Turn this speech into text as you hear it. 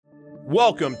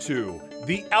Welcome to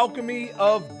the Alchemy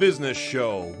of Business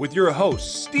Show with your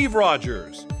host, Steve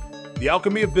Rogers. The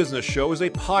Alchemy of Business Show is a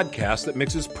podcast that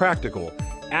mixes practical,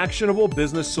 actionable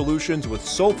business solutions with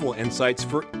soulful insights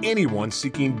for anyone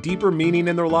seeking deeper meaning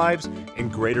in their lives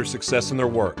and greater success in their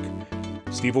work.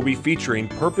 Steve will be featuring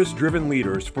purpose-driven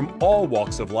leaders from all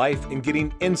walks of life and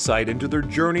getting insight into their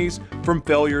journeys from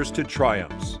failures to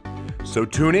triumphs. So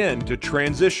tune in to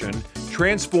transition,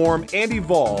 transform, and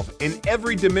evolve in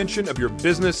every dimension of your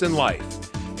business and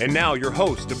life. And now your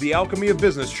host of the Alchemy of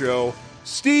Business Show,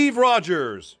 Steve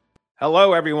Rogers.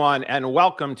 Hello, everyone, and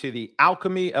welcome to the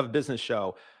Alchemy of Business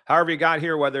Show. However you got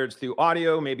here, whether it's through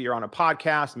audio, maybe you're on a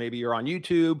podcast, maybe you're on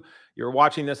YouTube, you're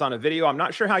watching this on a video. I'm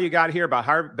not sure how you got here, but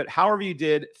however you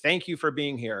did, thank you for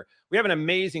being here. We have an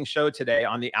amazing show today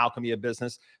on the Alchemy of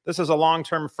Business. This is a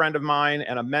long-term friend of mine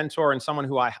and a mentor and someone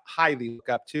who I highly look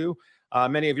up to.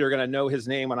 Many of you are going to know his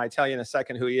name when I tell you in a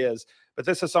second who he is. But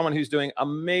this is someone who's doing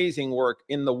amazing work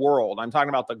in the world. I'm talking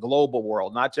about the global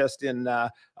world, not just in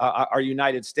our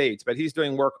United States, but he's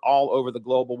doing work all over the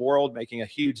global world, making a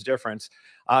huge difference.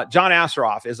 John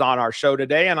Assaraf is on our show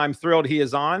today, and I'm thrilled he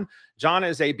is on. John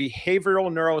is a behavioral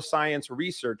neuroscience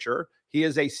researcher. He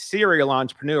is a serial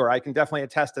entrepreneur. I can definitely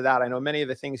attest to that. I know many of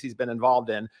the things he's been involved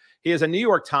in. He is a New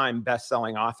York Times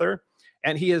best-selling author,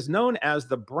 and he is known as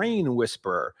the Brain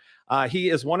Whisperer. He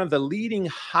is one of the leading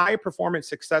high-performance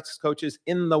success coaches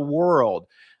in the world.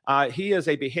 He is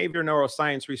a behavior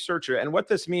neuroscience researcher. And what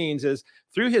this means is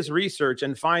through his research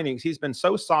and findings, he's been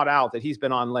so sought out that he's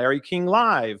been on Larry King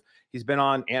Live. He's been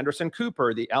on Anderson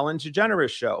Cooper, the Ellen DeGeneres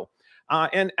Show.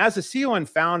 And as a CEO and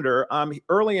founder,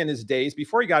 early in his days,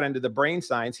 before he got into the brain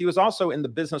science, he was also in the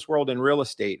business world in real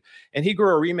estate. And he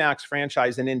grew a RE/MAX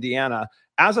franchise in Indiana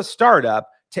as a startup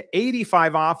to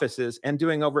 85 offices and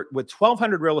doing with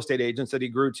 1,200 real estate agents that he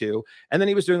grew to. And then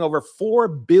he was doing over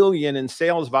 $4 billion in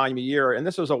sales volume a year. And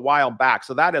this was a while back.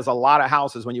 So that is a lot of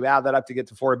houses when you add that up to get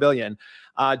to $4 billion.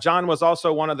 John was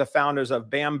also one of the founders of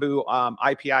Bamboo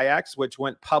IPIX, which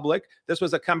went public. This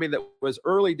was a company that was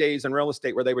early days in real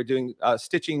estate where they were doing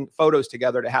stitching photos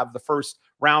together to have the first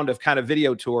round of kind of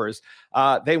video tours.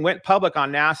 They went public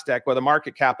on NASDAQ with a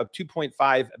market cap of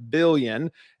 $2.5 billion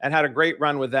and had a great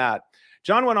run with that.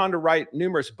 John went on to write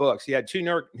numerous books. He had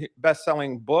 2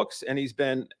 best-selling books, and he's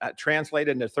been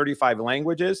translated into 35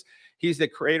 languages. He's the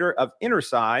creator of Inner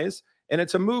Size, and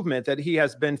it's a movement that he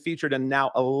has been featured in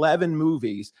now 11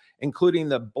 movies, including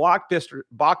the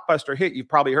blockbuster hit you've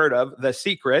probably heard of, The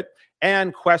Secret,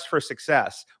 and Quest for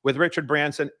Success with Richard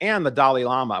Branson and the Dalai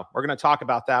Lama. We're going to talk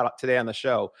about that today on the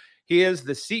show. He is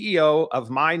the CEO of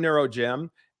My Neuro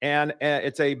Gym, and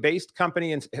it's a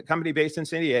company based in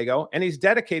San Diego. And he's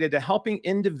dedicated to helping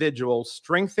individuals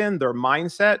strengthen their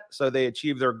mindset so they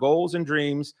achieve their goals and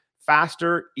dreams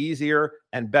faster, easier,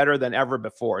 and better than ever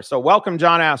before. So welcome,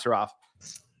 John Assaraf.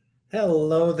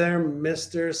 Hello there,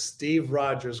 Mr. Steve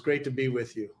Rogers. Great to be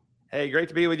with you. Hey, great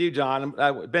to be with you, John.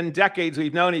 Been decades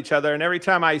we've known each other, and every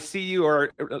time I see you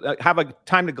or have a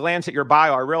time to glance at your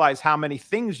bio, I realize how many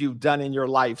things you've done in your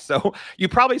life. So you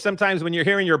probably sometimes when you're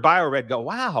hearing your bio read, go,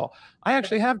 wow, I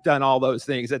actually have done all those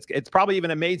things. It's probably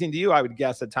even amazing to you, I would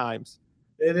guess, at times.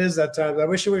 It is at times. I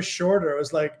wish it was shorter. It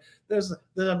was like there's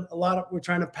a lot of we're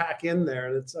trying to pack in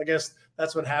there, and I guess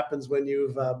that's what happens when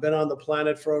you've been on the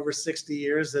planet for over 60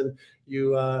 years and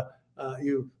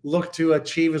you look to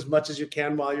achieve as much as you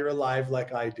can while you're alive,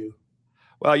 like I do.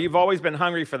 Well, you've always been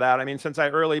hungry for that. I mean, since I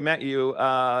early met you,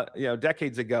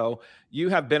 decades ago, you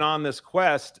have been on this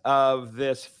quest of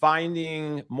this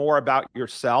finding more about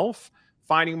yourself,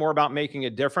 finding more about making a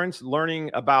difference,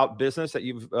 learning about business that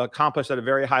you've accomplished at a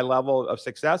very high level of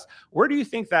success. Where do you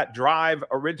think that drive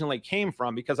originally came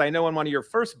from? Because I know in one of your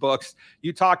first books,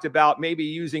 you talked about maybe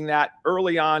using that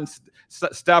early on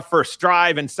stuff for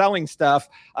Strive and selling stuff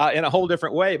in a whole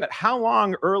different way. But how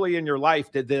long early in your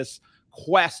life did this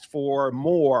quest for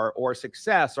more or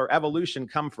success or evolution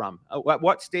come from? At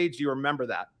what stage do you remember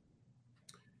that?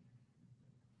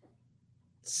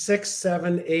 6,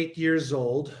 7, 8 years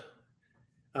old.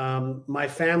 My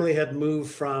family had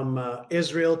moved from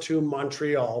Israel to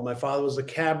Montreal. My father was a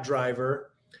cab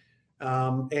driver.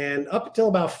 And up until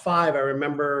about 5, I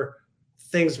remember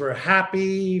things were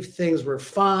happy, things were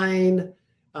fine.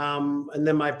 And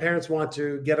then my parents wanted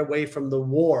to get away from the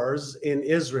wars in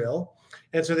Israel.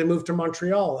 And so they moved to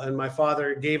Montreal. And my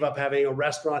father gave up having a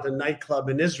restaurant and nightclub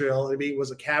in Israel. And he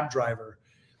was a cab driver.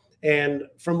 And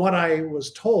from what I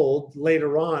was told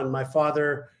later on, my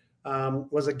father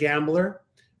was a gambler.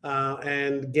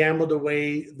 And gambled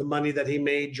away the money that he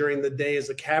made during the day as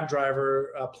a cab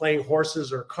driver, playing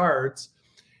horses or cards.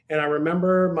 And I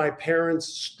remember my parents'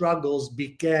 struggles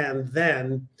began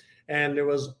then. And there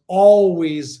was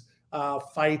always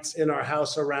fights in our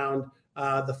house around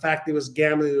the fact that it was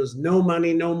gambling. There was no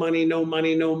money, no money, no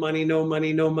money, no money, no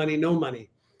money, no money, no money.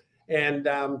 And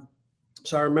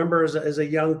so I remember as a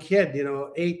young kid,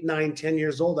 8, 9, 10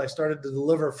 years old, I started to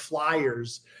deliver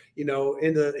flyers, in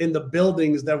the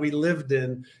buildings that we lived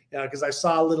in, because I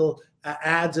saw little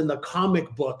ads in the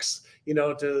comic books,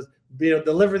 to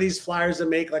deliver these flyers and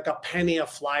make like a penny a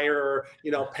flyer, or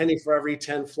a penny for every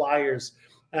 10 flyers.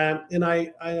 And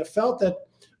I felt that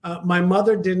my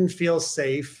mother didn't feel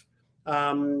safe.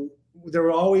 There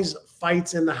were always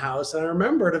fights in the house. And I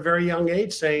remember at a very young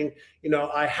age saying,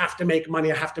 I have to make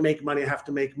money. I have to make money. I have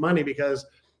to make money, because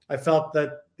I felt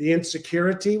that the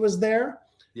insecurity was there.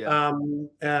 Yeah.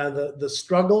 The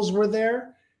struggles were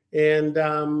there. And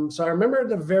so I remember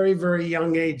at a very, very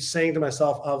young age saying to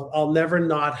myself, I'll never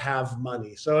not have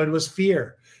money. So it was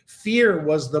fear. Fear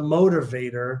was the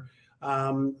motivator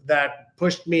that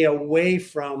pushed me away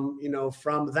from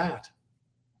that.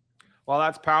 Well,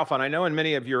 that's powerful. And I know in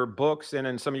many of your books and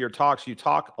in some of your talks, you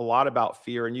talk a lot about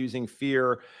fear and using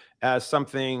fear as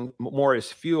something more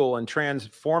as fuel and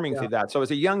transforming through that. So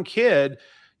as a young kid,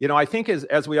 I think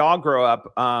as we all grow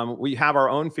up, we have our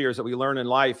own fears that we learn in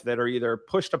life that are either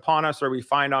pushed upon us or we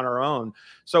find on our own.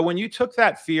 So when you took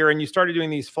that fear and you started doing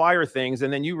these flyer things,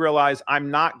 and then you realize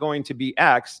I'm not going to be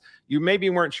X, you maybe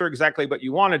weren't sure exactly what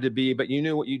you wanted to be, but you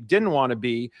knew what you didn't want to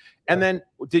be. And then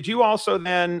did you also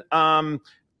then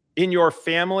in your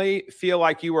family feel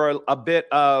like you were a bit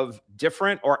of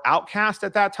different or outcast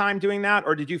at that time doing that?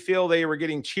 Or did you feel they were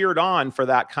getting cheered on for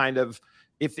that kind of,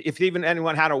 if even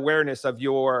anyone had awareness of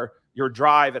your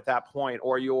drive at that point,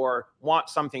 or your want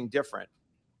something different?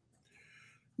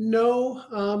 No,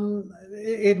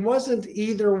 it wasn't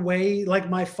either way. Like,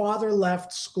 my father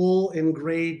left school in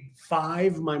grade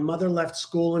 5. My mother left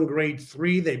school in grade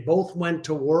 3. They both went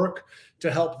to work to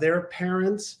help their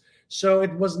parents. So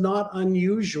it was not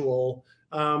unusual.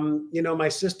 My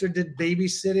sister did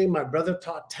babysitting. My brother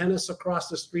taught tennis across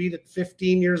the street at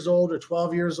 15 years old or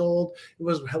 12 years old. He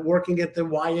was working at the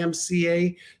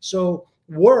YMCA. So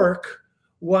work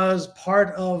was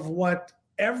part of what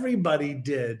everybody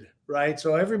did, right?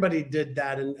 So everybody did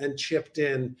that and chipped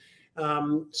in.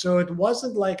 So it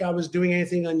wasn't like I was doing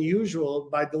anything unusual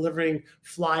by delivering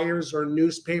flyers or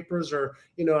newspapers, or,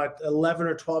 at 11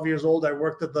 or 12 years old, I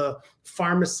worked at the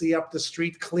pharmacy up the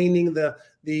street, cleaning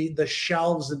the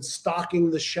shelves and stocking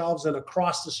the shelves, and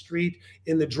across the street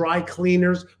in the dry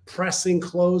cleaners, pressing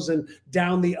clothes, and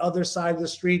down the other side of the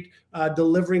street,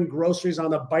 delivering groceries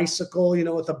on a bicycle,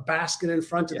 with a basket in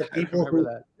front of the people.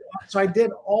 So I did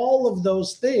all of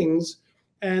those things.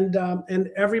 And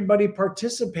everybody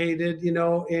participated,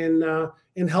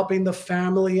 in helping the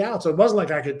family out. So it wasn't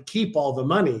like I could keep all the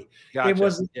money. Gotcha. It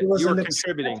was you were an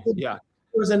contributing. It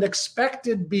was an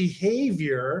expected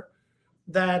behavior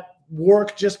that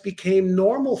work just became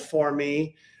normal for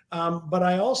me. But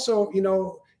I also,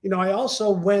 I also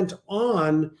went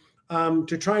on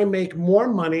to try and make more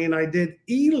money. And I did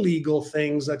illegal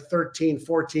things at 13,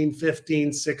 14,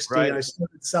 15, 16. Right. I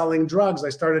started selling drugs. I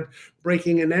started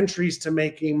breaking in entries to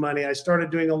making money. I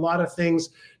started doing a lot of things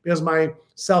because my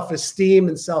self-esteem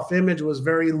and self-image was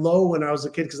very low when I was a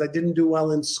kid, because I didn't do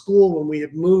well in school when we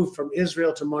had moved from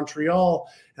Israel to Montreal,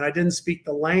 and I didn't speak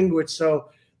the language. So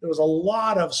there was a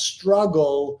lot of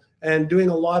struggle and doing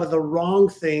a lot of the wrong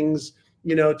things,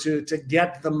 to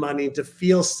get the money, to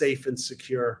feel safe and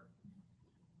secure.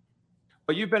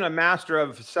 Well, you've been a master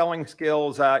of selling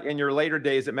skills in your later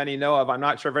days that many know of. I'm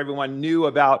not sure if everyone knew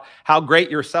about how great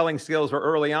your selling skills were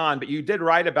early on, but you did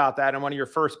write about that in one of your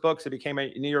first books. It became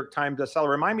a New York Times bestseller.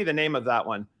 Remind me the name of that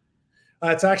one.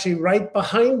 It's actually right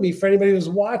behind me. For anybody who's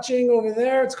watching over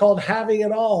there, it's called Having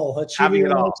It All. Having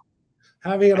It All.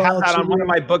 Having It All. I have that on one of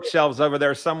my bookshelves over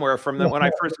there somewhere from when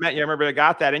I first met you. I remember I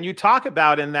got that. And you talk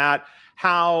about in that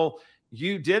how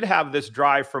you did have this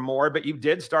drive for more, but you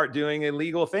did start doing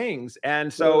illegal things.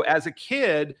 And so as a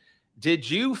kid, did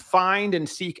you find and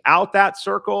seek out that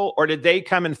circle, or did they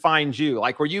come and find you?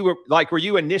 Were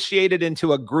you initiated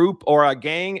into a group or a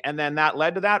gang and then that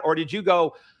led to that? Or did you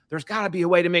go, there's got to be a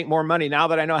way to make more money now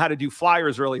that I know how to do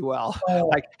flyers really well?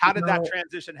 How did that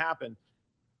transition happen?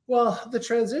 Well, the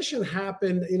transition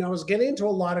happened, I was getting into a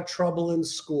lot of trouble in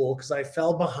school because I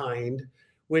fell behind,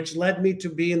 which led me to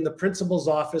be in the principal's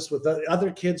office with the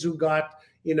other kids who got,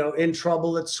 in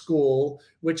trouble at school,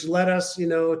 which led us,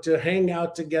 to hang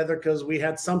out together because we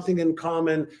had something in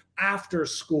common after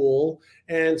school.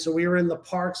 And so we were in the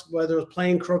parks, whether it was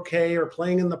playing croquet or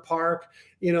playing in the park,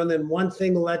 and then one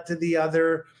thing led to the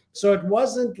other. So it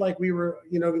wasn't like we were,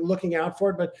 looking out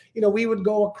for it, but, we would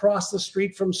go across the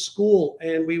street from school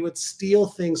and we would steal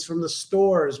things from the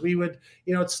stores. We would,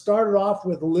 it started off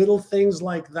with little things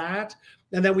like that.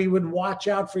 And then we would watch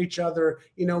out for each other,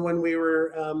 when we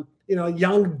were,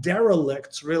 young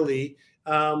derelicts, really,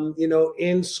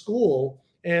 in school.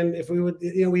 And if we would,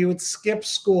 we would skip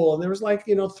school, and there was like,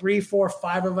 3, 4,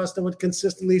 5 of us that would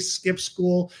consistently skip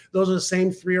school. Those are the same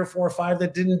 3 or 4 or 5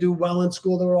 that didn't do well in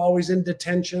school. They were always in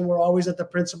detention. We're always at the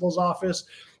principal's office.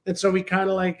 And so we kind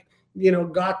of like,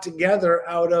 got together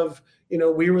out of,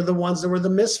 we were the ones that were the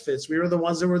misfits. We were the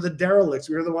ones that were the derelicts.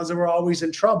 We were the ones that were always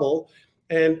in trouble.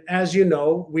 And as you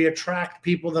know, we attract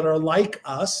people that are like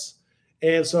us.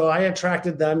 And so I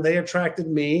attracted them. They attracted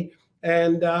me.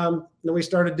 And then we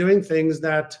started doing things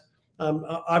that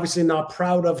obviously not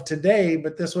proud of today,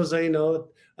 but this was a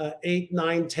 8,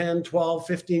 9, 10, 12,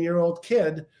 15-year-old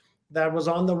kid that was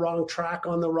on the wrong track,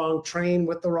 on the wrong train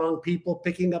with the wrong people,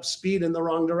 picking up speed in the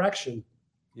wrong direction.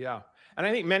 Yeah. And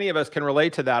I think many of us can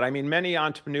relate to that. I mean, many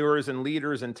entrepreneurs and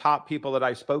leaders and top people that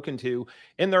I've spoken to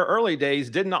in their early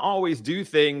days didn't always do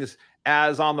things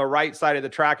as on the right side of the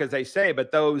track, as they say,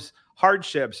 but those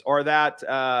hardships or that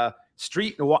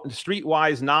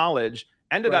streetwise knowledge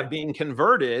ended up being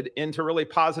converted into really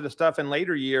positive stuff in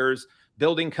later years,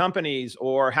 building companies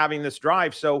or having this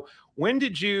drive. So when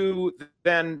did you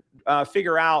then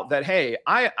figure out that, hey,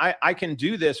 I can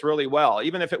do this really well,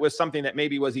 even if it was something that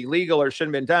maybe was illegal or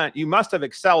shouldn't have been done? You must have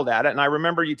excelled at it. And I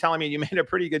remember you telling me you made a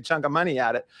pretty good chunk of money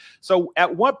at it. So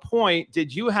at what point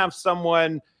did you have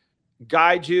someone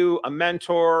guide you, a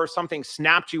mentor, something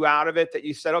snapped you out of it that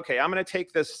you said, okay, I'm going to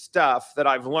take this stuff that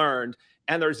I've learned,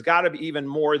 and there's got to be even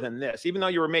more than this? Even though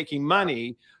you were making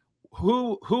money,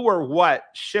 who or what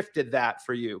shifted that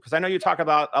for you? Because I know you talk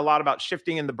about a lot about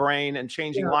shifting in the brain and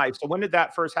changing life. So when did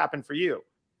that first happen for you?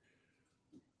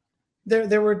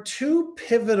 There were 2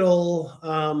 pivotal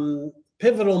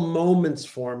moments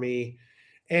for me.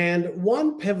 And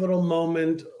one pivotal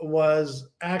moment was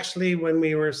actually when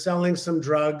we were selling some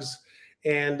drugs,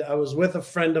 and I was with a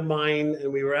friend of mine,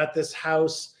 and we were at this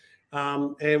house,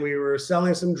 and we were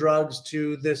selling some drugs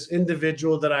to this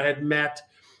individual that I had met.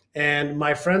 And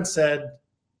my friend said,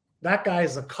 that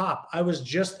guy's a cop. I was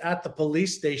just at the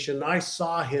police station. I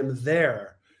saw him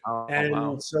there. So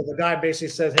the guy basically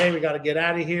says, hey, we got to get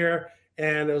out of here.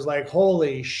 And it was like,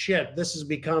 holy shit, this is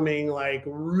becoming like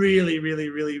really, really,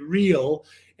 really real.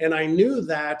 And I knew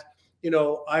that,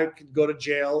 I could go to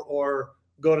jail or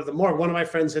go to the morgue. One of my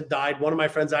friends had died. One of my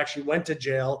friends actually went to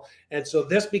jail. And so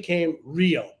this became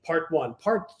real, part 1.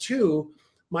 Part 2,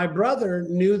 my brother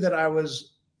knew that I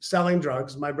was selling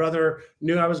drugs. My brother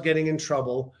knew I was getting in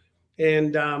trouble.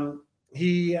 And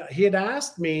he had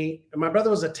asked me, and my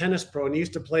brother was a tennis pro, and he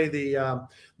used to play the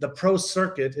pro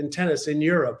circuit in tennis in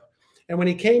Europe. And when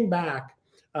he came back,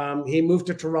 he moved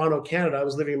to Toronto, Canada. I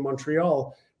was living in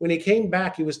Montreal. When he came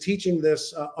back, he was teaching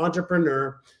this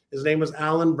entrepreneur. His name was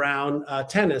Alan Brown,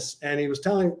 tennis. And he was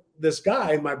telling this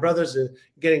guy, my brother's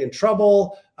getting in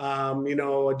trouble. I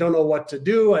don't know what to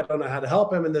do. I don't know how to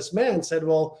help him. And this man said,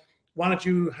 well, why don't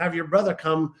you have your brother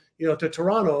come, to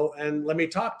Toronto, and let me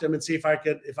talk to him and see if I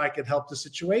could help the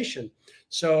situation.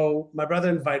 So my brother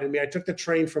invited me. I took the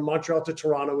train from Montreal to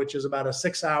Toronto, which is about a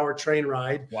 6-hour train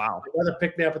ride. Wow. My brother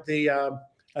picked me up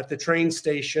at the train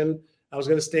station. I was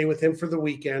going to stay with him for the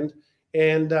weekend.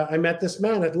 And I met this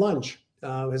man at lunch.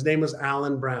 His name was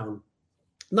Alan Brown.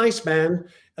 Nice man,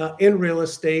 in real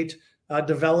estate,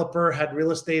 developer, had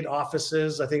real estate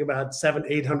offices. I think about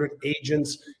 700-800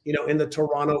 agents, in the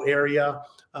Toronto area.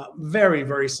 Very,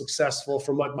 very successful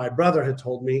from what my brother had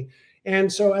told me.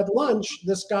 And so at lunch,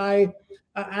 this guy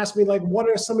asked me, like, what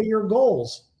are some of your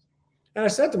goals? And I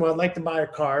said to him, I'd like to buy a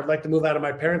car. I'd like to move out of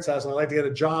my parents' house. And I'd like to get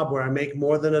a job where I make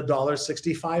more than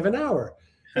 $1.65 an hour.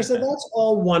 He said, that's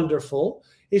all wonderful.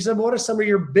 He said, what are some of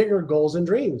your bigger goals and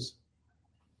dreams?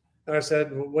 And I said,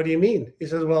 what do you mean? He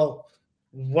said, well,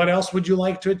 what else would you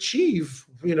like to achieve,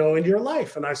 in your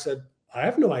life? And I said, I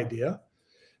have no idea.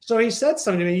 So he said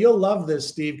something to me. You'll love this,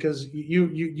 Steve, because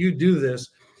you do this.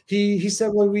 He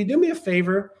said, well, will you do me a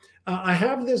favor? I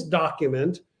have this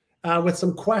document with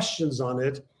some questions on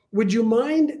it. Would you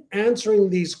mind answering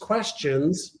these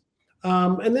questions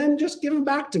and then just give them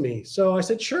back to me? So I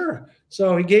said, sure.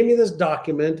 So he gave me this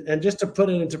document, and just to put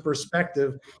it into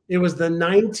perspective, it was the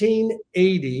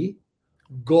 1980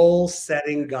 goal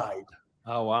setting guide.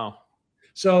 Oh, wow.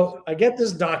 So I get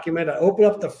this document, I open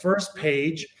up the first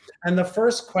page, and the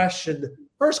first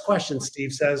question,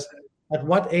 Steve, says, at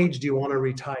what age do you want to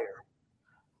retire?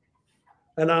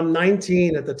 And I'm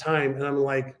 19 at the time, and I'm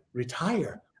like,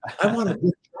 retire? I want a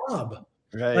good job.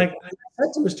 Right. Like I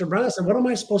said to Mr. Brown, I said, what am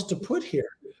I supposed to put here?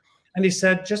 And he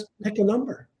said, just pick a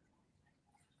number.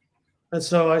 And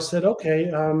so I said,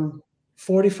 okay,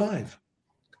 45,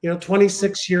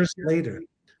 26 years later.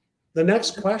 The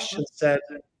next question said,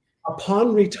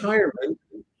 upon retirement,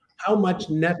 how much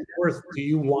net worth do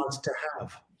you want to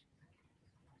have?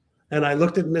 And I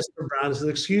looked at Mr. Brown and said,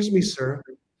 excuse me, sir,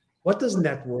 what does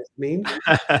net worth mean?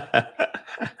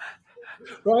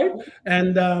 Right?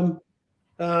 And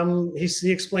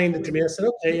he explained it to me. I said,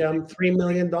 okay, $3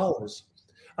 million.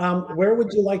 Where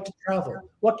would you like to travel?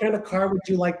 What kind of car would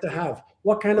you like to have?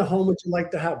 What kind of home would you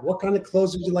like to have? What kind of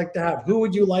clothes would you like to have? Who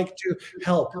would you like to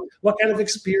help? What kind of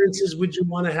experiences would you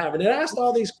want to have? And it asked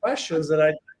all these questions that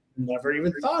I never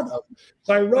even thought of.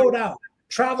 So I wrote out,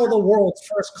 travel the world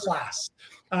first class,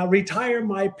 retire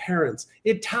my parents,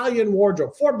 Italian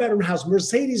wardrobe, 4-bedroom house,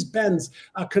 Mercedes-Benz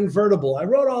convertible. I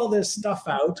wrote all this stuff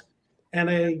out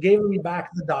and I gave him back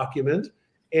the document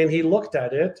and he looked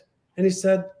at it and he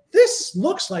said, this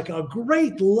looks like a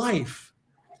great life.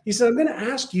 He said, I'm going to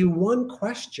ask you one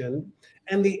question,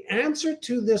 and the answer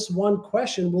to this one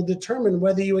question will determine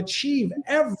whether you achieve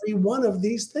every one of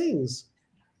these things.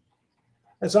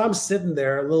 And so I'm sitting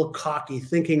there a little cocky,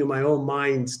 thinking in my own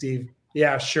mind, Steve,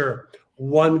 yeah, sure,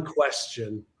 one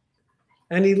question.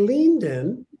 And he leaned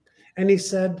in and he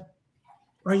said,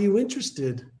 are you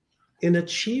interested in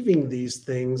achieving these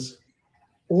things,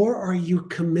 or are you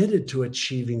committed to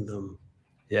achieving them?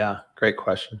 Yeah, great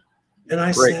question. And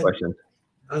I said,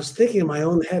 I was thinking in my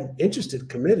own head, interested,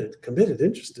 committed,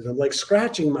 interested. I'm like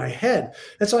scratching my head.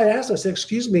 And so I asked him, I said,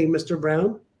 excuse me, Mr.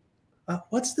 Brown,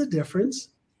 what's the difference?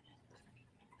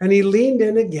 And he leaned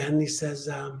in again. And he says,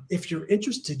 if you're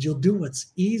interested, you'll do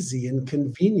what's easy and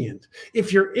convenient.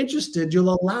 If you're interested,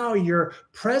 you'll allow your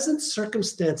present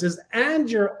circumstances and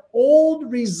your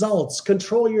old results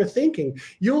control your thinking.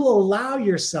 You'll allow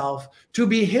yourself to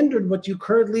be hindered what you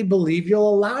currently believe.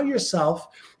 You'll allow yourself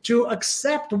to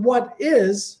accept what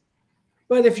is.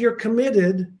 But if you're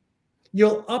committed,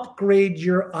 you'll upgrade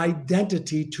your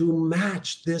identity to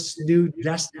match this new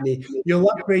destiny. You'll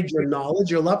upgrade your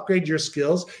knowledge, you'll upgrade your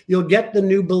skills, you'll get the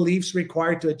new beliefs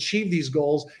required to achieve these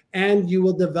goals, and you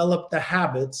will develop the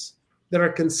habits that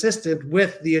are consistent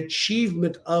with the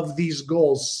achievement of these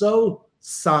goals. So,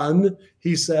 son,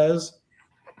 he says,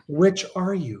 which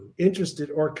are you,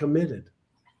 interested or committed?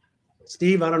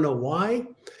 Steve, I don't know why,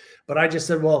 but I just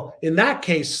said, well, in that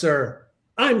case, sir,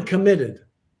 I'm committed.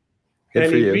 Good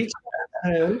and for you.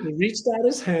 He reached out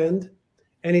his hand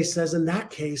and he says, in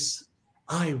that case,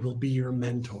 I will be your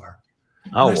mentor.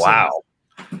 Oh, wow.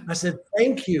 I said,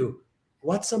 thank you.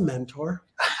 What's a mentor?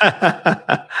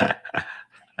 That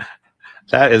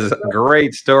is a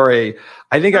great story.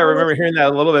 I think I remember hearing that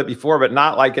a little bit before, but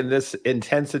not like in this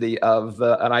intensity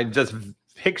and I'm just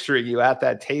picturing you at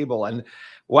that table and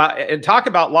wow. And talk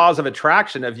about laws of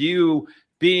attraction of you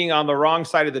being on the wrong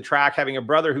side of the track, having a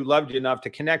brother who loved you enough to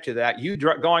connect to that, you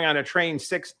going on a train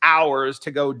 6 hours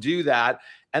to go do that,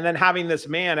 and then having this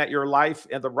man at your life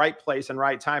at the right place and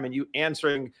right time, and you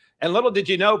answering. And little did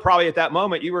you know, probably at that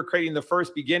moment, you were creating the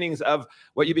first beginnings of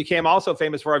what you became also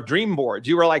famous for, of dream boards.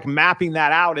 You were like mapping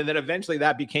that out, and then eventually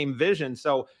that became vision.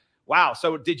 So, wow.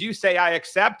 So did you say, I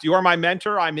accept, you're my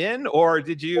mentor, I'm in, or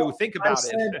did you think about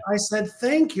it? I said,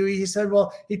 thank you. He said,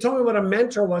 well, he told me what a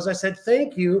mentor was. I said,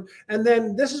 thank you. And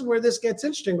then this is where this gets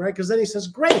interesting, right? Because then he says,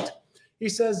 great. He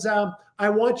says, I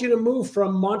want you to move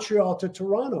from Montreal to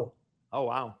Toronto. Oh,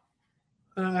 wow.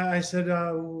 I said,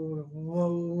 well,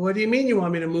 what do you mean you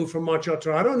want me to move from Montreal to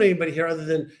Toronto? I don't know anybody here other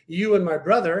than you and my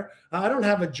brother. I don't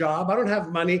have a job. I don't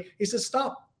have money. He says,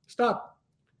 stop.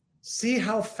 See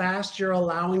how fast you're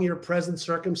allowing your present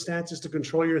circumstances to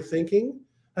control your thinking?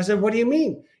 I said, what do you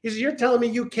mean? He said, you're telling me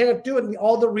you can't do it and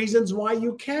all the reasons why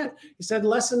you can't. He said,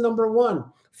 lesson number 1,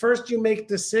 first you make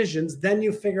decisions, then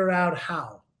you figure out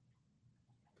how.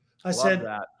 I said,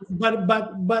 that.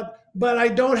 but I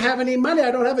don't have any money. I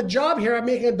don't have a job here. I'm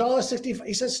making $1.65.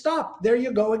 He says, stop. There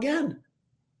you go again.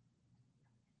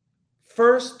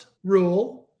 First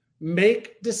rule,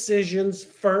 make decisions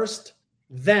first,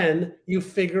 then you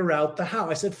figure out the how.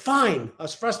 I said, fine. I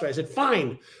was frustrated. I said,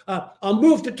 fine. I'll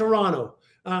move to Toronto.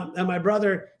 And my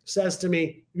brother says to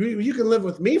me, you can live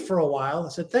with me for a while. I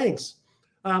said, thanks.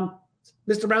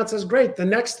 Mr. Brown says, great. The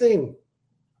next thing,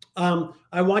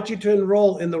 I want you to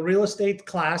enroll in the real estate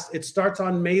class. It starts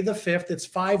on May the 5th. It's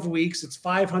 5 weeks. It's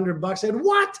 $500. I said,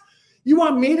 what? You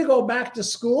want me to go back to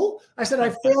school? I said,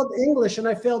 I failed English and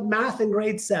I failed math in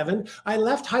grade 7. I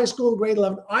left high school in grade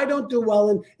 11. I don't do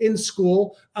well in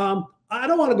school. I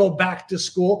don't want to go back to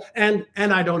school and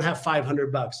I don't have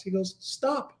 $500. He goes,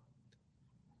 stop.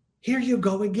 Here you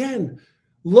go again.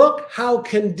 Look how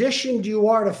conditioned you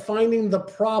are to finding the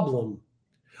problem.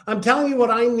 I'm telling you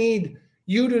what I need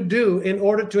you to do in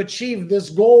order to achieve this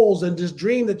goals and this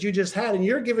dream that you just had. And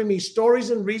you're giving me stories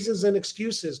and reasons and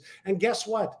excuses. And guess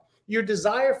what? Your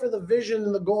desire for the vision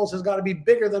and the goals has got to be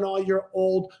bigger than all your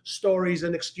old stories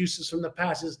and excuses from the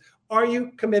past. Are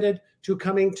you committed to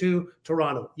coming to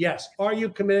Toronto? Yes. Are you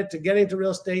committed to getting to real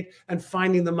estate and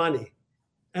finding the money?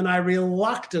 And I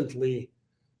reluctantly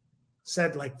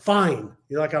said, like, fine.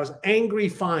 Like I was angry,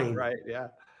 fine. Right, yeah.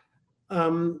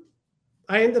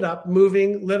 I ended up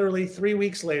moving literally 3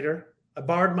 weeks later. I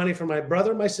borrowed money from my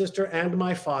brother, my sister, and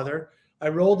my father. I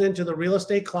rolled into the real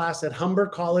estate class at Humber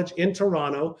College in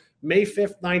Toronto, May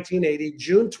 5th, 1980.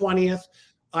 June 20th,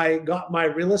 I got my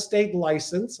real estate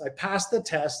license. I passed the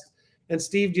test. And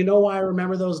Steve, do you know why I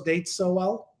remember those dates so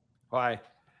well? Why?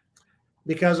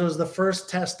 Because it was the first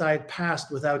test I had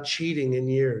passed without cheating in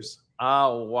years.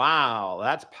 Oh, wow.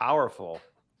 That's powerful.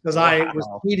 Because I was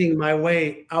cheating my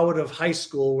way out of high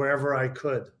school wherever I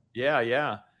could. Yeah,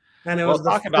 yeah. And it well, was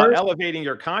talk about elevating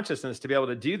your consciousness to be able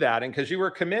to do that. And because you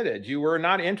were committed, you were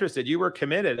not interested, you were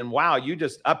committed. And wow, you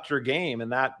just upped your game in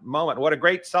that moment. What a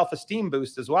great self-esteem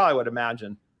boost as well, I would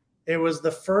imagine. It was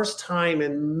the first time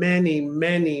in many,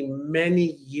 many,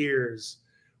 many years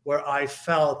where I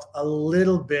felt a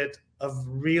little bit of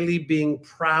really being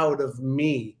proud of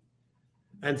me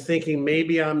and thinking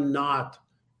maybe I'm not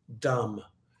dumb.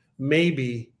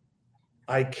 Maybe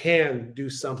I can do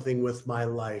something with my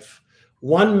life.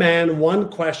 One man,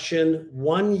 one question,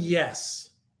 one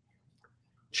yes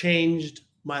changed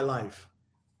my life.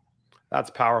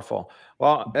 That's powerful.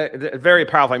 Well, very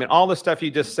powerful. I mean, all the stuff you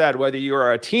just said, whether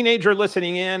you're a teenager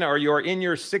listening in or you're in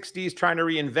your 60s trying to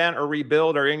reinvent or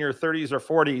rebuild, or in your 30s or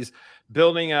 40s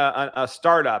building a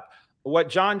startup, what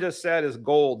John just said is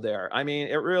gold there. I mean,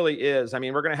 it really is. I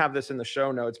mean, we're going to have this in the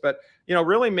show notes, but, you know,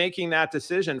 really making that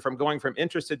decision from going from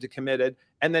interested to committed,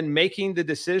 and then making the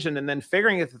decision and then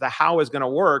figuring out the how is going to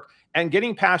work, and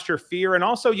getting past your fear, and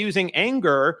also using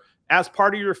anger as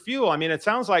part of your fuel. I mean, it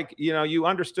sounds like, you know, you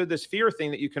understood this fear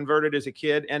thing that you converted as a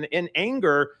kid, and in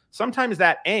anger, sometimes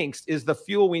that angst is the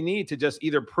fuel we need to just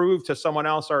either prove to someone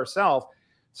else or ourselves.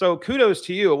 So kudos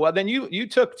to you. Well, then you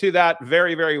took to that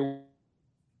very, very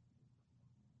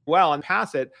well and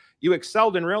pass it. You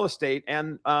excelled in real estate,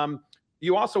 and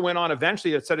you also went on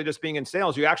eventually, instead of just being in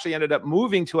sales, you actually ended up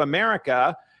moving to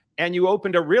America and you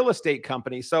opened a real estate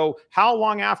company. So how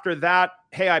long after that,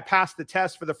 hey, I passed the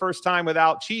test for the first time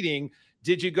without cheating,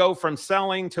 did you go from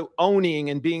selling to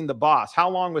owning and being the boss? How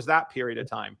long was that period of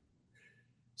time?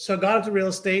 So I got into real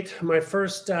estate. My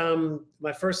first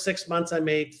 6 months, I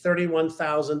made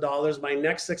 $31,000. My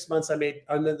next 6 months,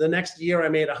 the next year, I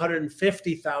made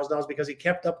 $150,000 because he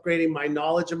kept upgrading my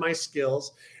knowledge and my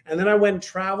skills. And then I went and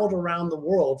traveled around the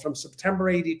world from September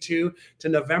 82 to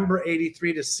November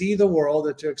 83 to see the world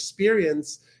and to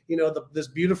experience, you know, this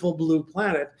beautiful blue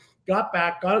planet. Got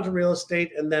back, got into real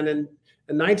estate, and then in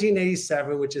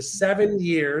 1987, which is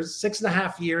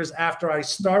 6.5 years after I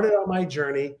started on my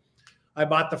journey, I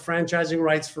bought the franchising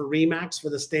rights for RE/MAX for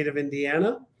the state of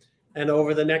Indiana. And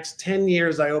over the next 10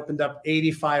 years, I opened up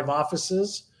 85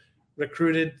 offices,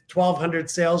 recruited 1,200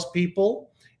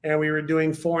 salespeople, and we were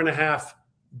doing $4.5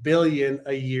 billion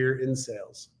a year in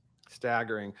sales.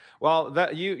 Staggering. Well,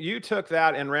 that you took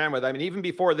that and ran with it. I mean, even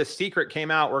before The Secret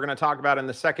came out, we're going to talk about in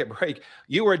the second break,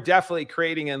 you were definitely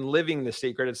creating and living The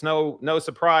Secret. It's no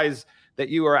surprise that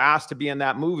you were asked to be in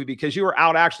that movie, because you were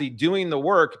out actually doing the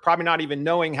work, probably not even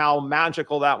knowing how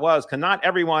magical that was, because not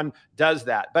everyone does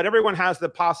that, but everyone has the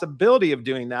possibility of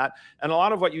doing that. And a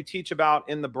lot of what you teach about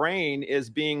in the brain is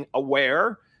being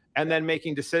aware, and then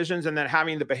making decisions, and then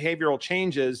having the behavioral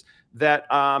changes that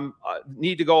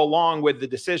need to go along with the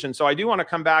decision. So I do want to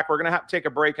come back. We're going to have to take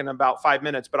a break in about 5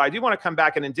 minutes, but I do want to come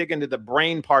back and dig into the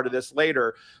brain part of this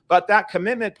later. But that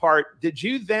commitment part, did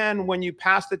you then, when you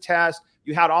passed the test,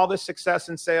 you had all this success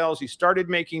in sales, you started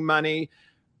making money,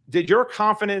 did your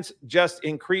confidence just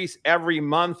increase every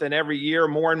month and every year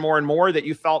more and more and more, that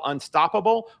you felt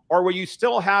unstoppable? Or were you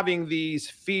still having these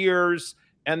fears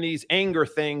and these anger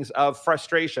things of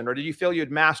frustration, or did you feel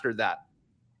you'd mastered that?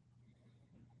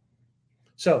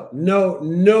 So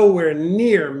nowhere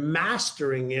near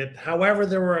mastering it. However,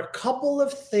 there were a couple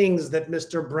of things that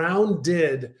Mr. Brown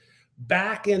did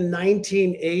back in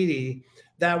 1980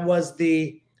 that was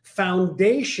the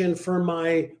foundation for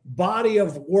my body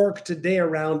of work today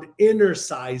around inner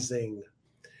sizing.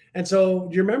 And so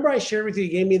do you remember I shared with you, you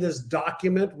gave me this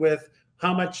document with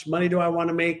how much money do I want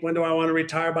to make? When do I want to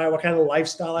retire by? What kind of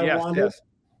lifestyle I wanted? Yes.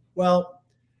 Well,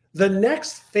 the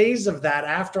next phase of that,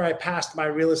 after I passed my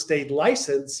real estate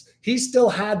license, he still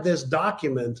had this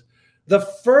document The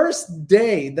first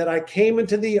day that I came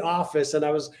into the office and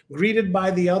I was greeted by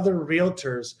the other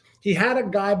realtors, he had a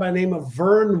guy by the name of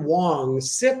Vern Wong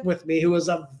sit with me, who was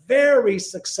a very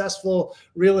successful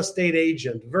real estate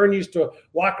agent. Vern used to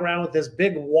walk around with this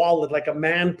big wallet, like a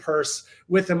man purse,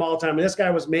 with him all the time. And this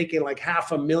guy was making like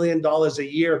 $500,000 a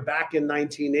year back in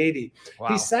 1980. Wow.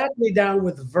 He sat me down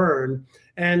with Vern,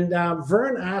 and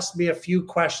Vern asked me a few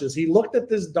questions. He looked at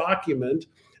this document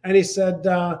and he said,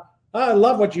 I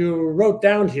love what you wrote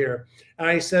down here.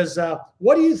 And he says,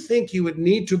 what do you think you would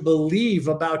need to believe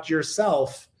about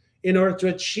yourself in order to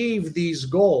achieve these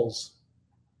goals?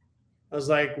 I was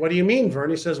like, what do you mean, Vern?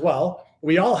 He says, well,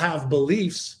 we all have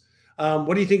beliefs.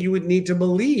 What do you think you would need to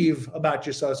believe about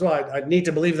yourself? So I'd need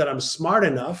to believe that I'm smart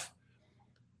enough.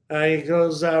 He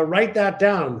goes, write that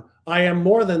down. I am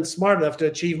more than smart enough to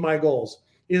achieve my goals.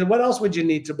 He said, what else would you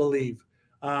need to believe?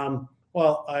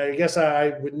 Well, I guess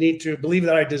I would need to believe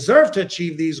that I deserve to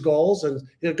achieve these goals. And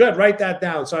good, write that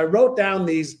down. So I wrote down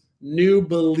these new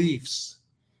beliefs.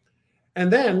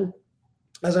 And then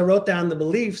as I wrote down the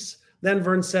beliefs, then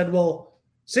Vern said, well,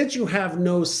 since you have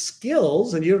no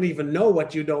skills and you don't even know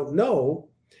what you don't know,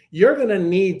 you're going to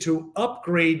need to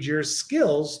upgrade your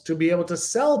skills to be able to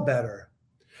sell better.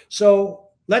 So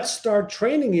let's start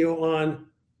training you on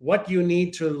what you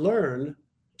need to learn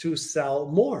to sell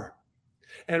more.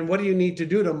 And what do you need to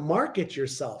do to market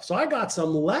yourself? So I got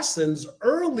some lessons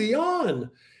early on.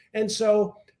 And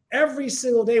so every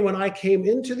single day when I came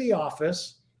into the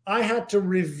office, I had to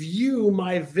review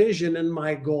my vision and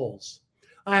my goals.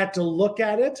 I had to look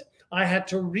at it. I had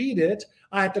to read it.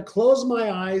 I had to close my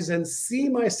eyes and see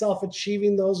myself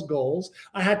achieving those goals.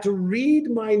 I had to read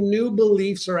my new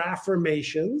beliefs or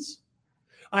affirmations.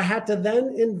 I had to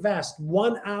then invest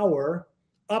 1 hour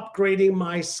upgrading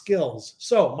my skills.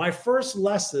 So my first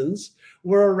lessons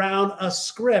were around a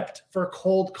script for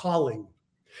cold calling.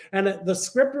 And the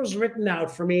script was written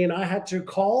out for me, and I had to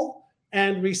call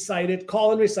and recite it,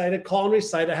 call and recite it, call and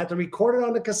recite it. I had to record it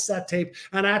on a cassette tape,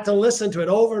 and I had to listen to it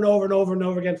over and over and over and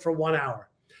over again for 1 hour.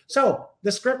 So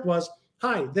the script was,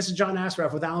 hi, this is John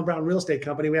Assaraf with Allen Brown Real Estate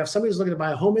Company. We have somebody who's looking to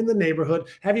buy a home in the neighborhood.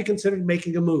 Have you considered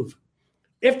making a move?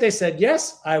 If they said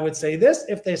yes, I would say this.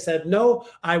 If they said no,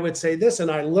 I would say this.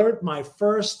 And I learned my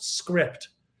first script.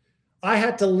 I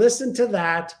had to listen to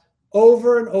that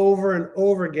over and over and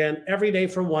over again every day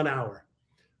for 1 hour.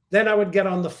 Then I would get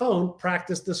on the phone,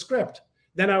 practice the script.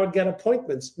 Then I would get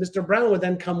appointments. Mr. Brown would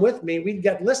then come with me. We'd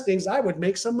get listings. I would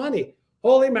make some money.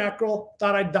 Holy mackerel,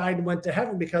 thought I died and went to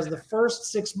heaven, because the first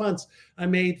 6 months I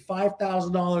made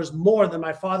 $5,000 more than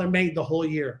my father made the whole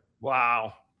year.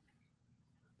 Wow.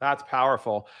 That's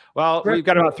powerful. Well, we've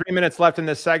got about 3 minutes left in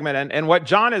this segment. And what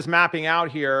John is mapping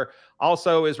out here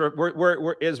also is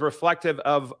is reflective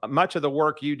of much of the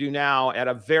work you do now at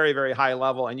a very, very high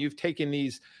level. And you've taken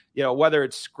these, you know, whether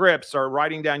it's scripts or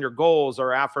writing down your goals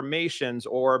or affirmations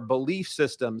or belief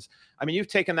systems. I mean, you've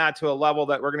taken that to a level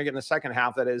that we're going to get in the second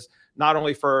half that is not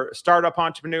only for startup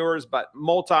entrepreneurs, but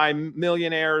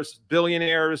multi-millionaires,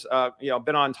 billionaires,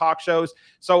 been on talk shows.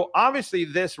 So obviously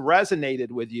this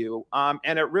resonated with you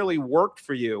and it really worked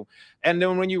for you. And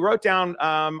then when you wrote down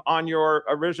on your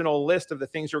original list of the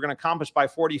things you're going to accomplish by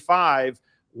 45,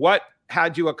 what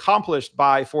had you accomplished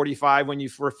by 45 when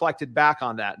you've reflected back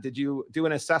on that? Did you do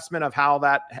an assessment of how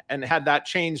that, and had that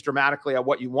changed dramatically of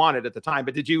what you wanted at the time?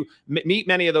 But did you meet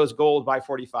many of those goals by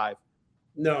 45?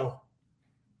 No.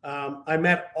 I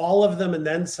met all of them and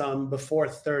then some before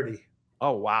 30.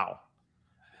 Oh, wow.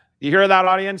 You hear that,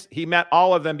 audience? He met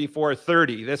all of them before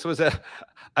 30. This was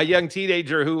a young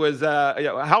teenager who was,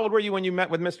 how old were you when you met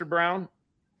with Mr. Brown?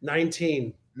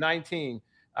 19. 19.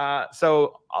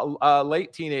 So a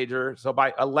late teenager. So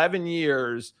by 11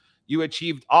 years, you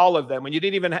achieved all of them when you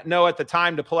didn't even know at the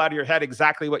time to pull out of your head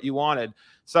exactly what you wanted.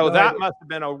 So that must have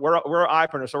been we're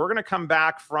eye-opener. So we're going to come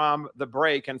back from the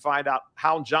break and find out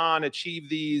how John achieved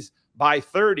these by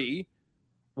 30.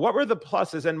 What were the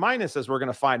pluses and minuses we're going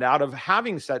to find out of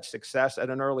having such success at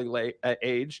an early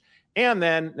age? And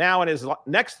then now in his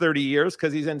next 30 years,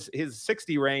 because he's in his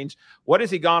 60 range, what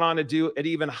has he gone on to do at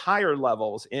even higher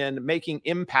levels in making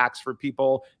impacts for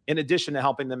people in addition to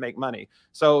helping them make money?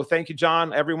 So thank you,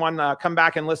 John. Everyone, come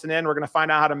back and listen in. We're going to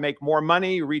find out how to make more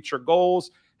money, reach your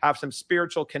goals, have some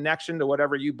spiritual connection to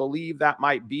whatever you believe that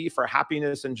might be for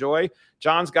happiness and joy.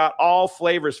 John's got all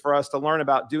flavors for us to learn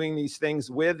about doing these things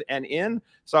with and in.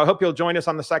 So I hope you'll join us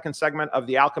on the second segment of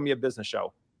the Alchemy of Business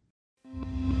Show.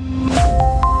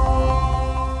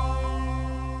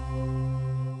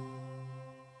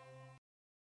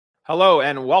 Hello,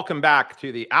 and welcome back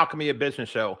to the Alchemy of Business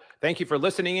Show. Thank you for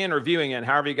listening in or viewing in,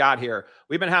 however you got here.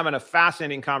 We've been having a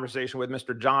fascinating conversation with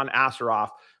Mr. John Assaraf,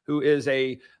 who is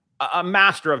a a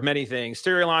master of many things,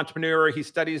 serial entrepreneur. He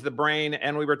studies the brain.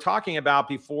 And we were talking about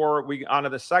before we got onto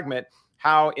the segment,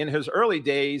 how in his early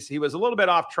days, he was a little bit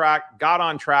off track, got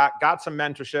on track, got some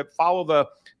mentorship, followed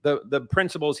the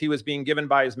principles he was being given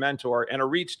by his mentor, and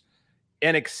reached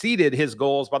and exceeded his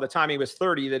goals by the time he was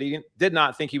 30 that he did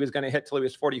not think he was going to hit till he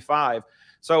was 45.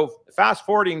 So fast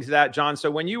forwarding to that, John,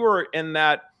 so when you were in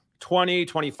that 20,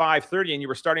 25, 30, and you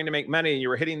were starting to make money and you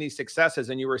were hitting these successes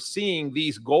and you were seeing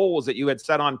these goals that you had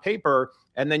set on paper,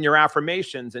 and then your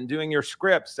affirmations and doing your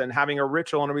scripts and having a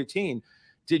ritual and a routine,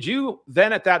 did you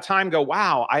then at that time go,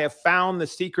 wow, I have found the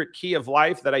secret key of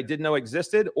life that I didn't know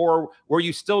existed? Or were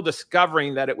you still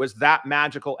discovering that it was that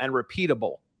magical and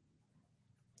repeatable?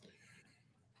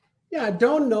 Yeah, I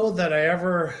don't know that I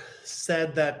ever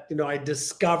said that, I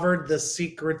discovered the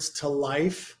secrets to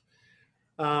life.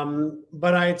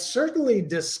 But I had certainly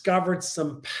discovered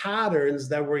some patterns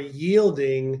that were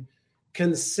yielding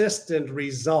consistent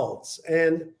results.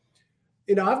 And,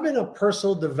 I've been a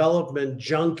personal development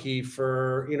junkie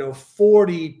for,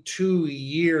 42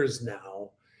 years now.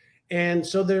 And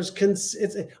so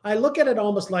I look at it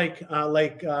almost like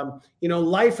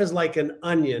life is like an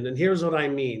onion. And here's what I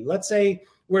mean. Let's say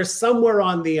we're somewhere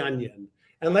on the onion.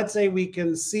 And let's say we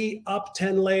can see up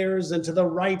 10 layers and to the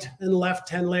right and left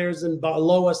 10 layers and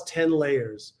below us 10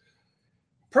 layers.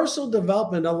 Personal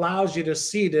development allows you to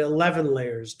see the 11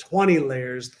 layers, 20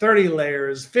 layers, 30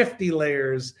 layers, 50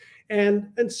 layers.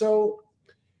 And so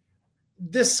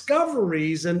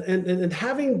discoveries and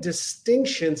having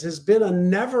distinctions has been a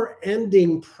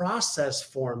never-ending process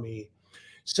for me.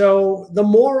 So the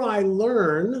more I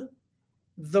learn,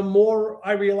 the more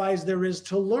I realize there is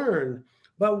to learn.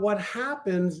 But what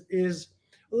happens is,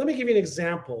 let me give you an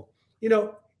example.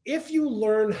 If you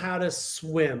learn how to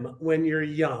swim when you're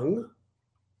young,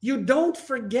 you don't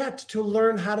forget to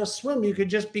learn how to swim. You could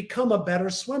just become a better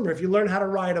swimmer. If you learn how to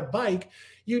ride a bike,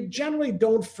 you generally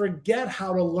don't forget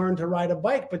how to learn to ride a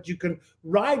bike, but you can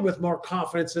ride with more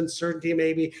confidence and certainty,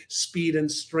 maybe speed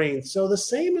and strength. So the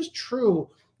same is true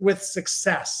with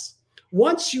success.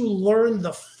 Once you learn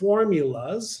the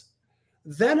formulas,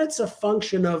 then it's a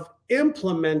function of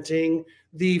implementing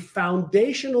the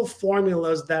foundational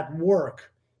formulas that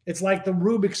work. It's like the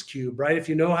Rubik's Cube, right? If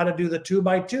you know how to do the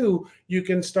 2x2, you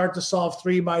can start to solve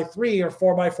 3x3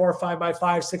 or 4x4, 5x5,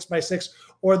 6x6,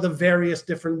 or the various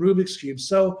different Rubik's Cubes.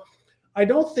 So I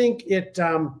don't think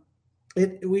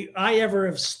I ever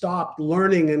have stopped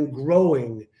learning and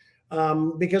growing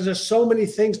because there's so many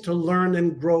things to learn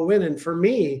and grow in. And for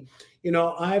me,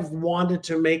 I've wanted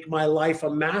to make my life a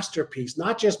masterpiece,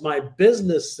 not just my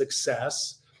business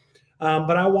success,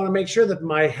 but I want to make sure that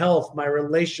my health, my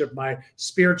relationship, my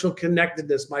spiritual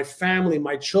connectedness, my family,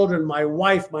 my children, my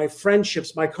wife, my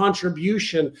friendships, my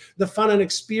contribution, the fun and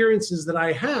experiences that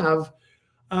I have,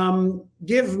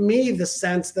 give me the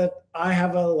sense that I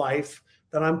have a life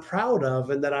that I'm proud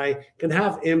of and that I can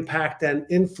have impact and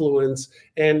influence.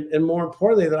 And more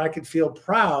importantly, that I could feel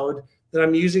proud that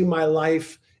I'm using my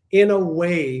life in a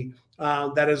way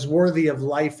that is worthy of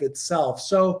life itself.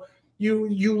 So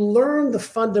you learn the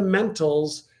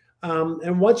fundamentals,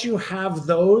 and once you have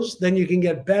those, then you can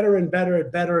get better and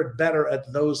better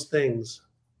at those things.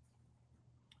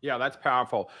 Yeah, that's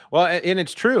powerful. Well, and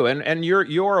it's true. And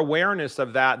your awareness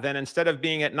of that, then instead of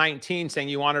being at 19 saying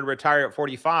you wanted to retire at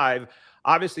 45,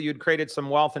 obviously you'd created some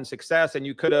wealth and success, and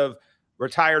you could have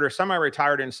retired or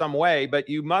semi-retired in some way, but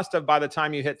you must have, by the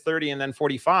time you hit 30 and then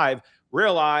 45,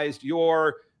 realized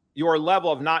your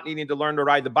level of not needing to learn to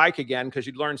ride the bike again because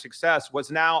you'd learned success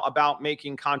was now about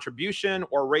making contribution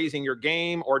or raising your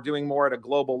game or doing more at a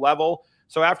global level.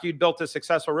 So after you'd built a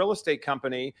successful real estate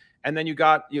company, and then you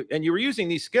were using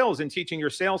these skills in teaching your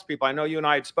salespeople. I know you and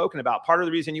I had spoken about part of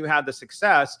the reason you had the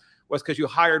success was because you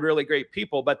hired really great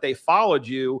people, but they followed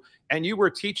you and you were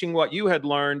teaching what you had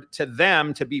learned to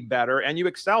them to be better. And you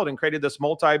excelled and created this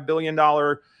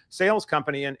multi-billion-dollar sales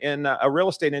company in a real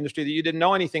estate industry that you didn't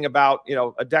know anything about,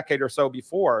 a decade or so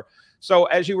before. So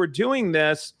as you were doing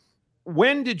this,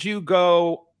 when did you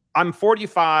go, I'm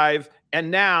 45 and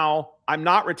now I'm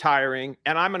not retiring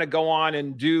and I'm going to go on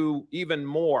and do even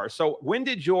more? So when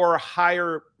did your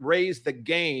raise the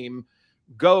game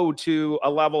go to a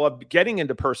level of getting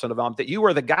into personal development, that you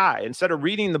were the guy instead of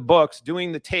reading the books,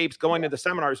 doing the tapes, going to the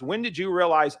seminars? When did you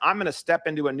realize I'm going to step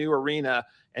into a new arena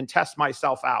and test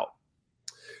myself out?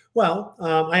 Well,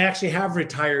 I actually have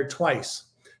retired twice.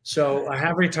 So I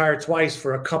have retired twice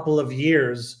for a couple of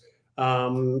years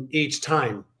each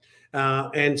time.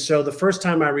 And so the first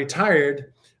time I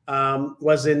retired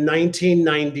was in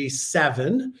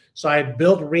 1997. So I had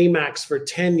built Remax for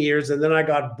 10 years, and then I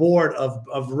got bored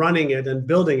of running it and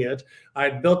building it. I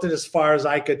had built it as far as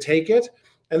I could take it.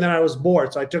 and then I was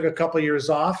bored. So I took a couple of years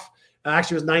off.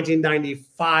 Actually, it was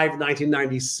 1995,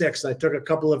 1996. I took a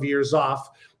couple of years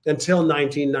off until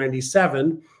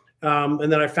 1997.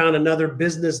 And then I found another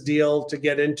business deal to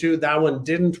get into. That one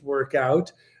didn't work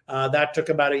out. That took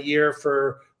about a year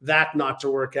for that not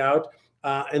to work out.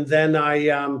 And then I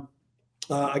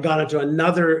got into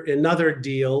another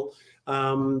deal.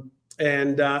 And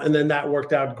then that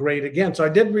worked out great again. So I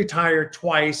did retire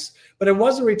twice, but it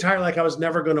wasn't retire like I was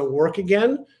never going to work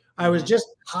again. I was just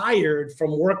tired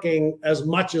from working as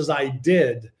much as I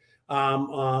did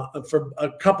for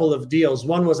a couple of deals.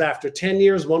 One was after 10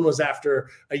 years, one was after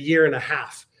a year and a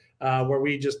half, where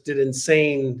we just did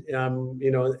insane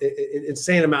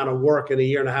amount of work in a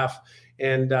year and a half.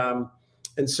 And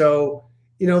so,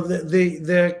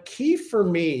 the key for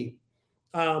me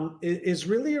is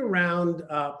really around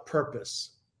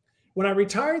purpose. When I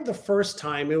retired the first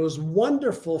time, it was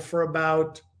wonderful for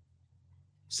about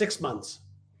 6 months.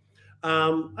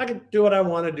 I could do what I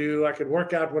want to do. I could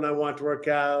work out when I want to work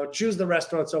out, choose the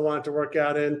restaurants I wanted to work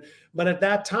out in. But at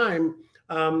that time,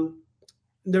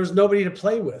 there was nobody to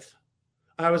play with.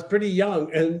 I was pretty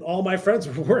young and all my friends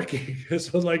were working.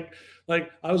 So like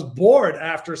I was bored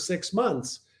after 6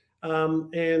 months.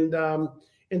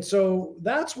 And so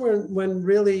that's when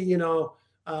really,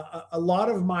 a lot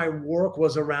of my work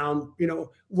was around,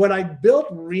 when I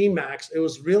built Remax, it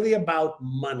was really about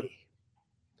money.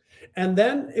 And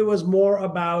then it was more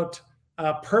about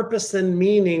purpose and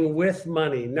meaning with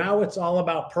money. Now it's all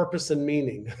about purpose and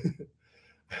meaning,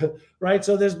 right?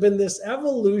 So there's been this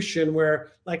evolution where,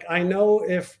 like, I know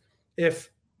if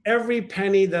every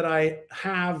penny that I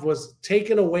have was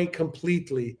taken away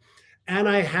completely, and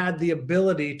I had the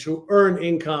ability to earn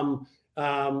income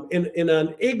in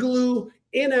an igloo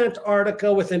in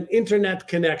Antarctica with an internet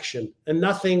connection and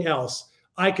nothing else,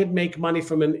 I could make money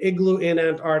from an igloo in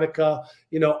Antarctica,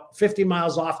 50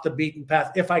 miles off the beaten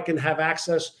path, if I can have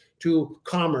access to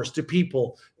commerce, to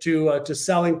people, to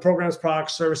selling programs,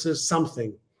 products, services,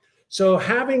 something. So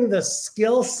having the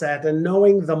skill set and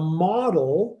knowing the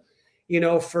model,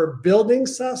 for building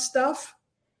stuff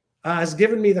has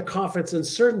given me the confidence and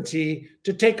certainty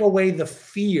to take away the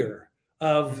fear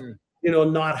of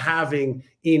not having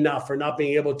enough or not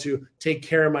being able to take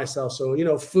care of myself.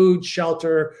 So, food,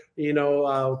 shelter,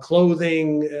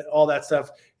 clothing, all that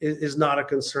stuff is not a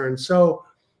concern. So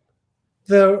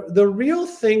the real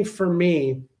thing for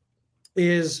me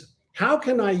is, how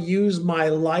can I use my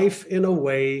life in a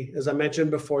way, as I mentioned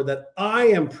before, that I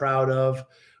am proud of,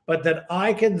 but that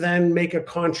I can then make a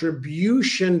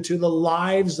contribution to the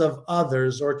lives of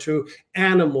others, or to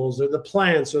animals, or the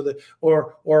plants, or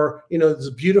this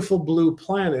beautiful blue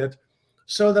planet,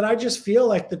 so that I just feel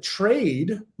like the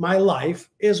trade, my life,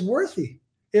 is worth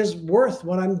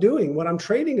what I'm doing, what I'm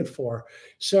trading it for.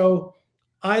 So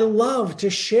I love to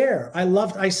share.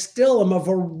 I still am a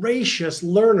voracious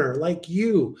learner like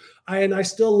you. And I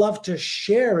still love to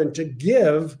share and to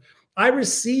give. I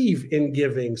receive in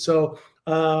giving. So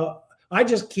I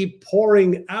just keep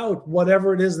pouring out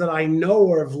whatever it is that I know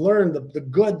or have learned, the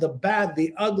good, the bad,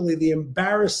 the ugly, the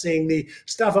embarrassing, the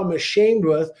stuff I'm ashamed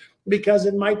with, because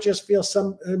it might just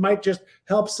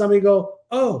help somebody go,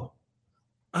 oh,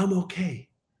 I'm okay.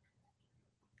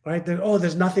 Right?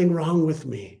 There's nothing wrong with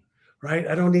me. Right?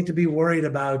 I don't need to be worried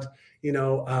about,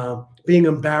 being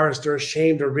embarrassed or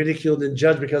ashamed or ridiculed and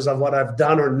judged because of what I've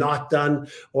done or not done,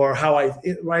 or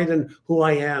and who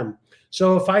I am.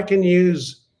 So if I can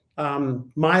use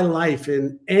my life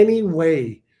in any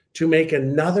way to make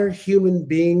another human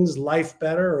being's life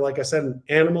better, or like I said, an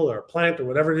animal or a plant or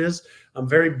whatever it is, I'm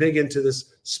very big into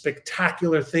this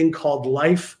spectacular thing called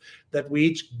life that we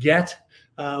each get.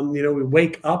 We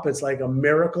wake up, it's like a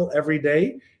miracle every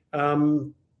day.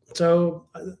 So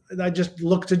I just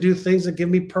look to do things that give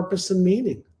me purpose and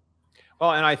meaning.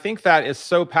 Well, and I think that is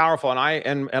so powerful, and I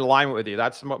am in alignment with you.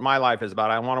 That's what my life is about.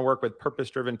 I want to work with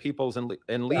purpose-driven peoples and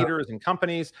leaders and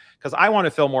companies, because I want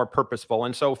to feel more purposeful.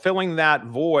 And so filling that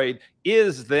void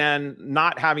is then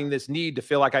not having this need to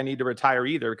feel like I need to retire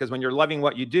either, because when you're loving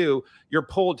what you do, you're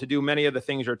pulled to do many of the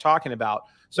things you're talking about.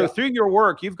 So through your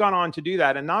work, you've gone on to do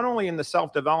that. And not only in the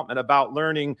self-development about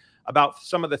learning about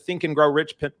some of the Think and Grow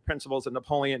Rich principles that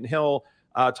Napoleon Hill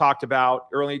talked about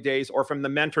early days, or from the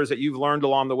mentors that you've learned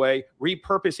along the way,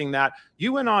 repurposing that,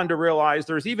 you went on to realize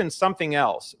there's even something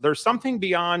else. There's something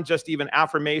beyond just even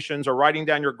affirmations or writing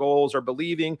down your goals or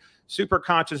believing super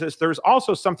consciousness. There's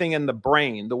also something in the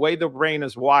brain, the way the brain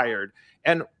is wired.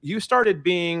 And you started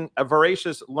being a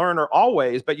voracious learner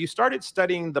always, but you started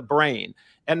studying the brain.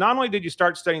 And not only did you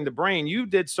start studying the brain, you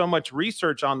did so much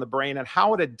research on the brain and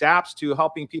how it adapts to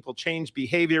helping people change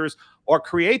behaviors or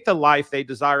create the life they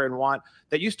desire and want,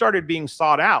 that you started being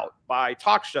sought out by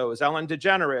talk shows, Ellen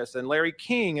DeGeneres and Larry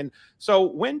King. And so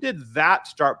when did that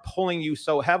start pulling you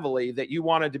so heavily that you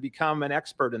wanted to become an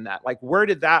expert in that? Like, where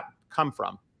did that come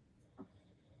from?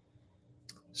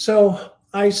 So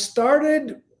I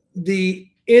started the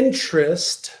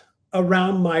interest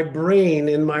around my brain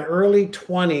in my early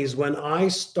 20s when I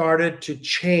started to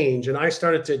change and I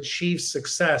started to achieve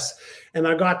success. And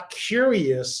I got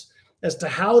curious as to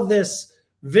how this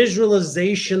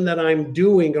visualization that I'm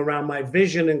doing around my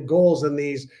vision and goals and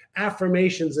these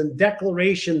affirmations and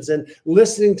declarations and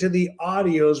listening to the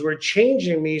audios were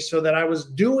changing me so that I was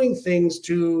doing things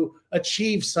to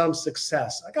achieve some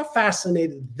success. I got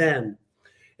fascinated then.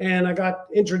 And I got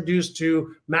introduced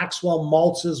to Maxwell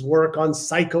Maltz's work on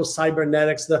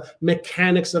psychocybernetics, the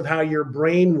mechanics of how your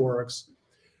brain works.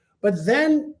 But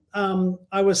then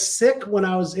I was sick when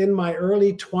I was in my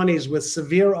early 20s with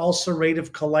severe ulcerative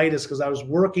colitis because I was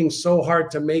working so hard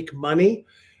to make money.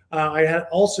 I had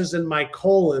ulcers in my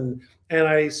colon, and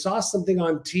I saw something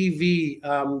on TV.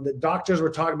 The doctors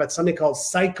were talking about something called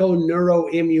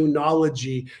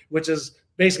psychoneuroimmunology, which is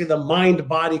basically the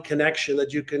mind-body connection,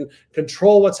 that you can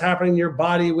control what's happening in your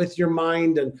body with your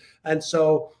mind. And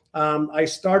so I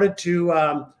started to,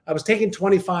 I was taking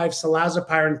 25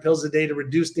 silazepam pills a day to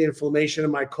reduce the inflammation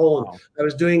in my colon. Wow. I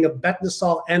was doing a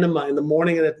betnosol enema in the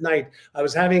morning and at night. I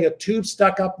was having a tube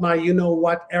stuck up my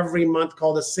you-know-what every month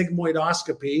called a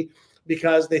sigmoidoscopy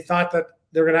because they thought that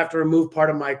they're going to have to remove part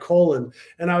of my colon.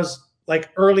 And I was like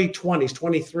early 20s,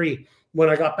 23, when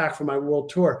I got back from my world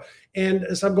tour. And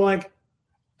so I'm going,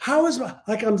 how is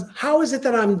it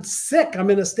that I'm sick?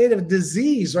 I'm in a state of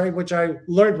disease, right? Which I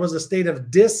learned was a state of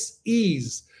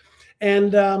dis-ease.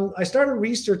 And I started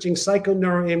researching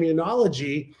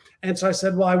psychoneuroimmunology. And so I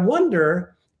said, well, I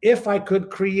wonder if I could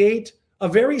create a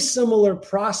very similar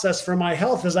process for my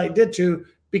health as I did to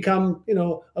become,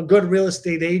 a good real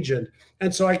estate agent.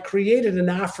 And so I created an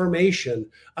affirmation.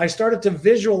 I started to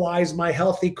visualize my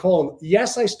healthy colon.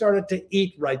 Yes, I started to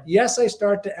eat right. Yes, I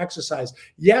started to exercise.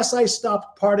 Yes, I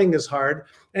stopped partying as hard.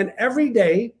 And every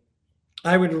day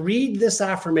I would read this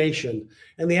affirmation.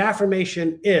 And the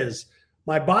affirmation is,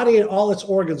 my body and all its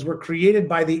organs were created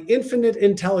by the infinite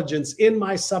intelligence in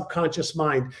my subconscious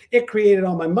mind. It created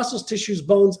all my muscles, tissues,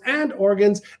 bones, and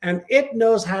organs, and it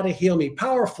knows how to heal me.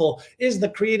 Powerful is the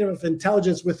creative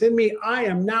intelligence within me. I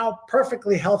am now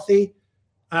perfectly healthy.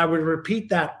 I would repeat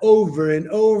that over and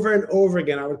over and over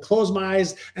again. I would close my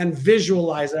eyes and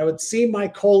visualize it. I would see my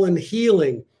colon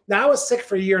healing. Now I was sick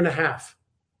for a year and a half.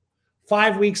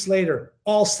 5 weeks later,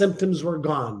 all symptoms were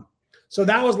gone. So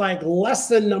that was like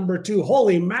lesson number 2.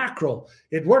 Holy mackerel.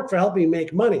 It worked for helping me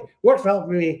make money, worked for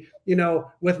helping me,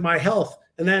 with my health.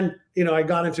 And then, I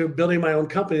got into building my own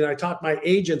company and I taught my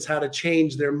agents how to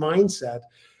change their mindset.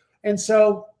 And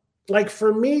so like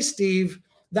for me, Steve,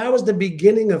 that was the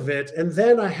beginning of it. And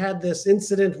then I had this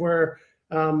incident where,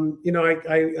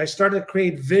 I started to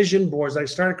create vision boards. I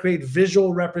started to create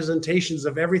visual representations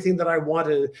of everything that I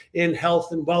wanted in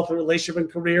health and wealth and relationship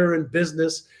and career and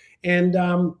business. And,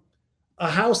 a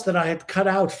house that I had cut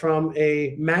out from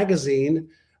a magazine.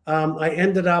 I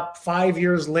ended up 5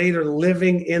 years later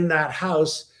living in that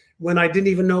house when I didn't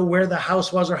even know where the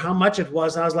house was or how much it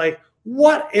was. I was like,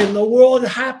 what in the world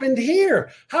happened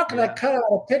here? How can I cut out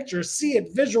a picture, see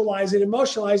it, visualize it,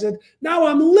 emotionalize it? Now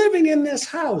I'm living in this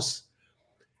house.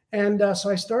 And so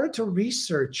I started to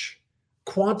research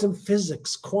quantum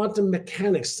physics, quantum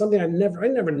mechanics, something I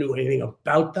never knew anything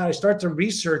about that. I started to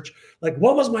research, like,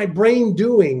 what was my brain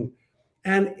doing?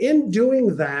 And in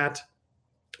doing that,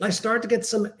 I started to get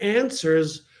some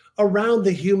answers around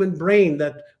the human brain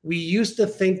that we used to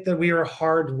think that we were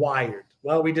hardwired.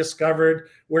 Well, we discovered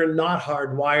we're not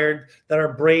hardwired, that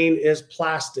our brain is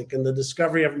plastic, and the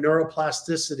discovery of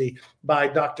neuroplasticity by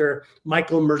Dr.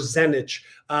 Michael Merzenich,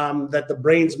 that the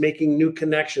brain's making new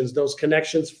connections. Those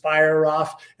connections fire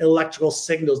off electrical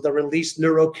signals that release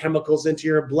neurochemicals into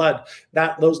your blood.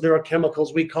 Those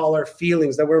neurochemicals we call our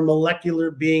feelings, that we're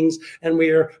molecular beings and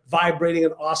we are vibrating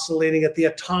and oscillating at the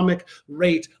atomic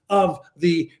rate of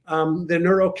the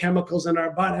neurochemicals in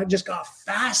our body. I just got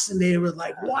fascinated with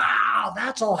like, wow,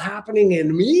 that's all happening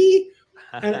in me.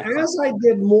 And as I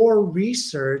did more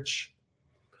research,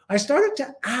 I started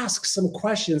to ask some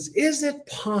questions. Is it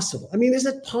possible? Is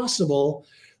it possible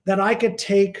that I could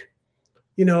take,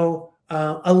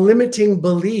 a limiting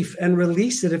belief and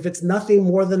release it if it's nothing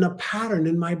more than a pattern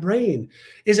in my brain?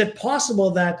 Is it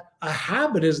possible that a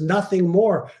habit is nothing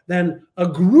more than a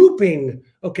grouping,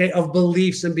 okay, of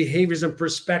beliefs and behaviors and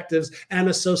perspectives and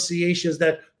associations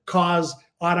that cause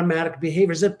automatic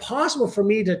behavior? Is it possible for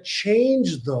me to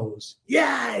change those?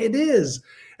 Yeah, it is.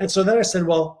 And so then I said,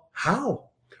 well, how?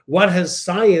 What has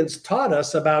science taught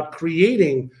us about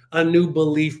creating a new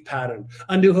belief pattern,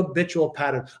 a new habitual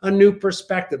pattern, a new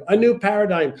perspective, a new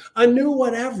paradigm, a new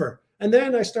whatever? And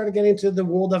then I started getting into the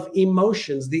world of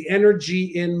emotions, the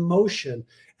energy in motion.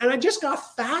 And I just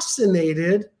got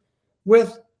fascinated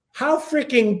with how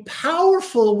freaking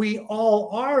powerful we all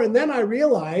are. And then I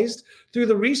realized through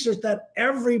the research that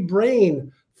every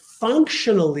brain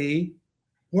functionally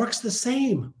works the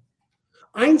same.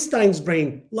 Einstein's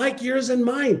brain, like yours and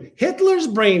mine. Hitler's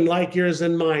brain, like yours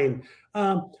and mine.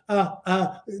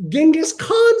 Genghis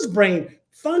Khan's brain.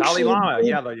 Functionally,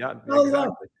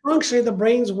 functionally, the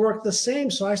brains work the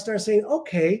same. So I started saying,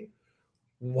 okay,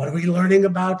 what are we learning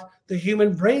about the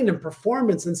human brain and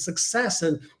performance and success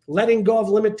and letting go of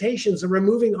limitations and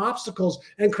removing obstacles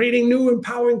and creating new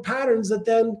empowering patterns that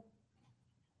then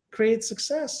create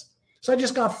success? So I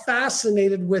just got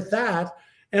fascinated with that.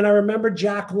 And I remember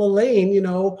Jack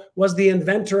LaLanne, was the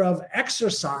inventor of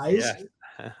exercise,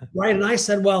 right? And I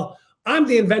said, well, I'm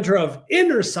the inventor of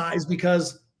inner size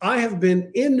because I have been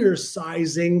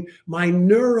inner-sizing my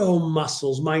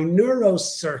neuromuscles, my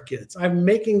neurocircuits. I'm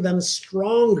making them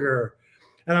stronger.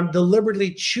 And I'm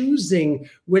deliberately choosing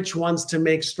which ones to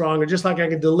make stronger, just like I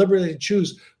can deliberately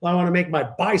choose, well, I want to make my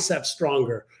biceps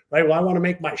stronger, right? Well, I want to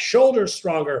make my shoulders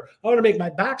stronger. I want to make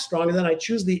my back stronger. Then I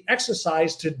choose the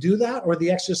exercise to do that, or the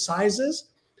exercises.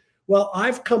 Well,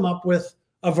 I've come up with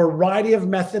a variety of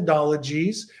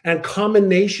methodologies and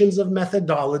combinations of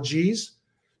methodologies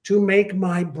to make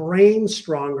my brain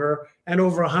stronger, and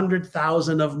over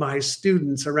 100,000 of my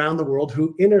students around the world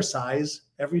who exercise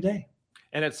every day.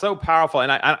 And it's so powerful.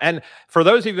 And for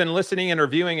those who've been listening and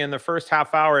reviewing in the first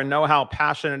half hour and know how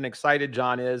passionate and excited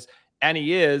John is, and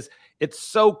he is, it's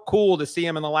so cool to see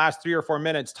him in the last 3 or 4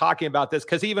 minutes talking about this,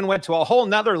 because he even went to a whole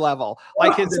nother level.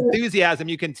 Like his enthusiasm,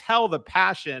 you can tell the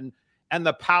passion and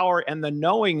the power and the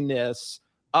knowingness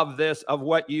of this, of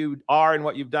what you are and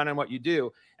what you've done and what you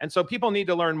do. And so people need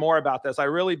to learn more about this. I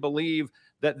really believe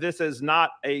that this is not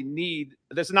a need.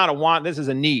 This is not a want. This is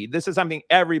a need. This is something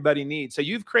everybody needs. So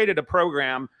you've created a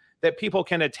program that people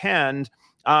can attend,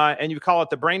 and you call it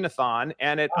the Brainathon.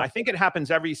 And I think it happens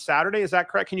every Saturday. Is that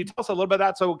correct? Can you tell us a little bit of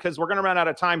that? So, because we're going to run out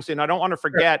of time soon. I don't want to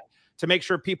forget to make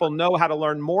sure people know how to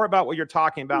learn more about what you're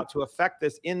talking about to affect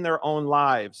this in their own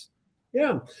lives.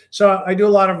 Yeah. So I do a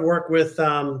lot of work with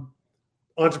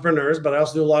entrepreneurs, but I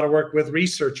also do a lot of work with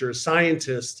researchers,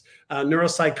 scientists,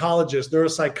 neuropsychologists,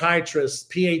 neuropsychiatrists,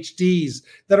 PhDs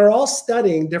that are all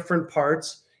studying different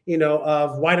parts,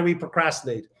 of why do we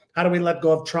procrastinate? How do we let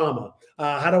go of trauma?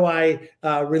 How do I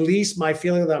release my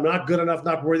feeling that I'm not good enough,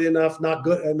 not worthy enough, not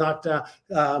good, not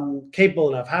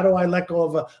capable enough? How do I let go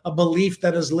of a belief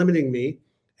that is limiting me?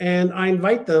 And I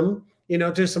invite them,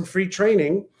 to some free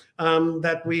training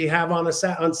that we have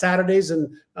on Saturdays, and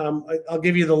I'll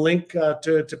give you the link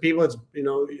to people. It's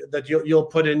that you'll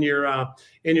put in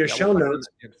your show notes.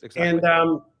 Exactly.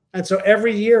 And so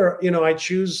every year, I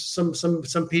choose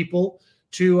some people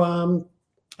to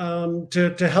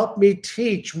help me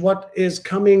teach what is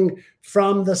coming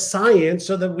from the science,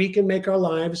 so that we can make our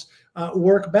lives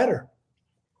work better.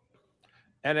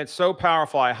 And it's so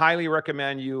powerful. I highly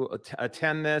recommend you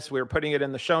attend this. We're putting it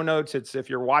in the show notes. If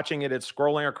you're watching it, it's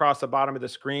scrolling across the bottom of the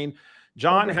screen.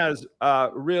 John has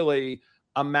really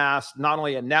amassed not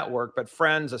only a network, but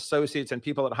friends, associates, and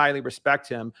people that highly respect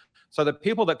him. So the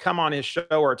people that come on his show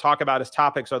or talk about his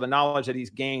topics are the knowledge that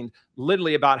he's gained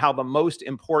literally about how the most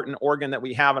important organ that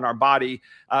we have in our body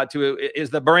is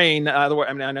the brain. I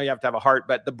know you have to have a heart,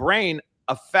 but the brain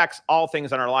affects all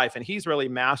things in our life. And he's really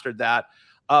mastered that,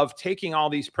 of taking all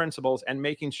these principles and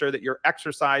making sure that you're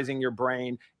exercising your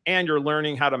brain and you're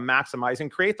learning how to maximize and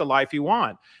create the life you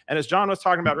want. And as John was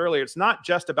talking about earlier, it's not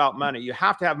just about money. You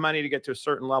have to have money to get to a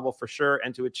certain level for sure,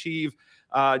 and to achieve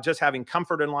just having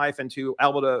comfort in life and to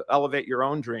able to elevate your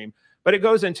own dream. But it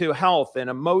goes into health and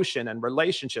emotion and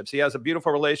relationships. He has a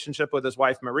beautiful relationship with his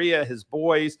wife, Maria, his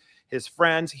boys, his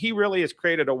friends. He really has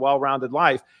created a well-rounded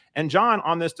life. And John,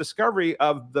 on this discovery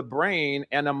of the brain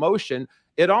and emotion,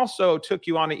 it also took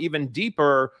you on an even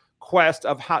deeper quest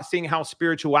of seeing how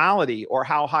spirituality or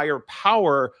how higher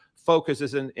power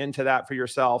focuses into that for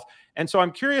yourself. And so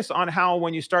I'm curious on how,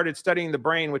 when you started studying the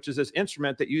brain, which is this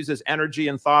instrument that uses energy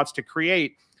and thoughts to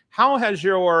create, how has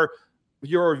your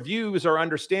your views or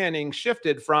understanding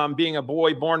shifted from being a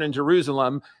boy born in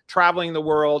Jerusalem, traveling the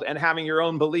world and having your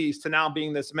own beliefs, to now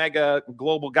being this mega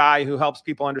global guy who helps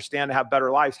people understand to have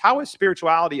better lives. How has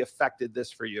spirituality affected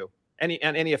this for you? Any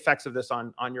effects of this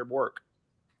on your work?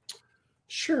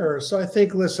 Sure. So I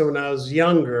think, listen, when I was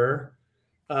younger,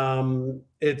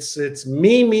 it's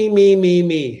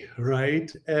me,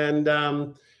 right?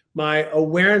 And my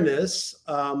awareness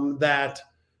that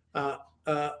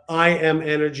I am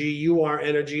energy, you are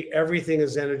energy, everything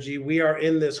is energy. We are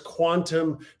in this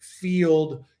quantum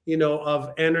field,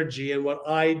 of energy, and what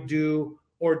I do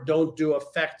or don't do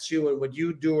affects you, and what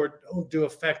you do or don't do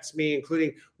affects me,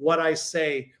 including what I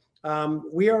say.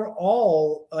 We are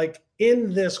all like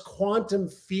in this quantum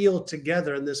field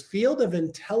together, in this field of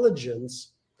intelligence,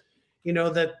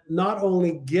 that not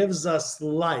only gives us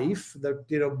life, that,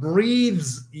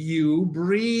 breathes you,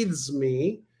 breathes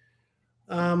me,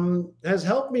 has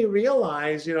helped me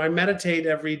realize, I meditate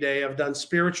every day. I've done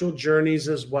spiritual journeys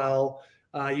as well,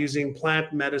 using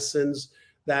plant medicines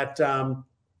that,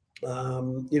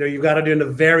 you've got to do in a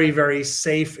very, very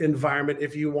safe environment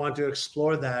if you want to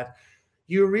explore that.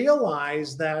 You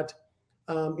realize that,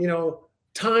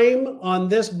 time on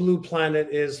this blue planet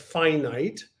is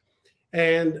finite.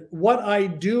 And what I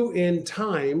do in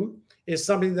time is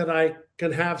something that I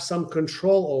can have some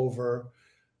control over.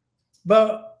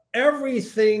 But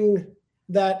everything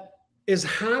that is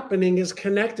happening is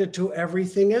connected to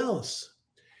everything else.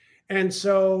 And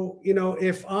so,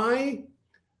 if I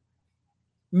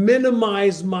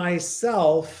minimize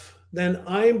myself, then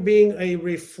I'm being a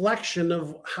reflection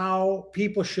of how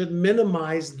people should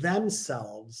minimize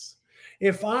themselves.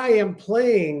 If I am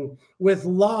playing with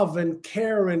love and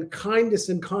care and kindness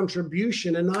and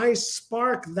contribution, and I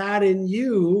spark that in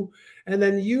you, and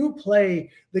then you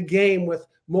play the game with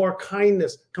more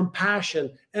kindness,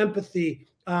 compassion, empathy,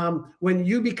 when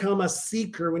you become a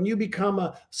seeker, when you become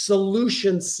a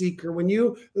solution seeker, when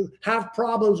you have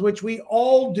problems, which we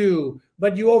all do,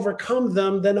 but you overcome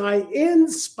them, then I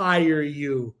inspire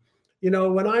you.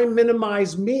 When I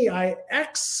minimize me, I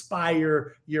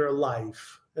expire your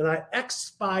life, and I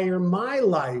expire my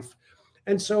life.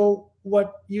 And so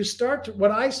what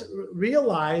I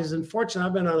realize, and fortunately,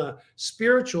 I've been on a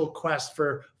spiritual quest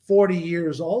for 40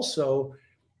 years also,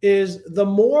 is the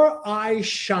more I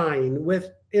shine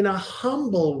in a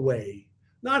humble way,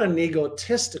 not an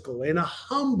egotistical way, in a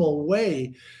humble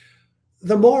way,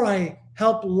 the more I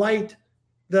help light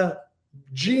the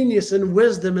genius and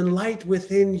wisdom and light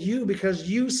within you, because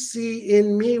you see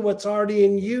in me what's already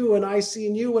in you, and I see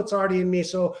in you what's already in me.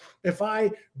 So if I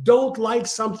don't like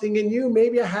something in you,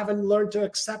 maybe I haven't learned to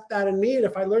accept that in me. And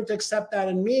if I learn to accept that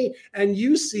in me and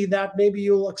you see that, maybe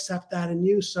you'll accept that in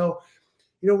you. So,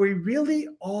 we really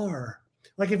are,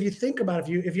 like, if you think about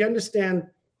it, if you understand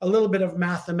a little bit of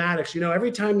mathematics,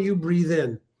 every time you breathe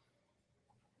in,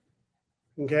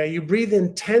 okay, you breathe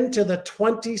in 10 to the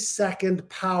 22nd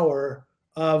power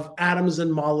of atoms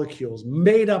and molecules,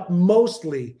 made up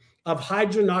mostly of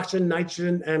hydrogen, oxygen,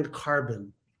 nitrogen, and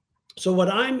carbon. So what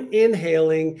I'm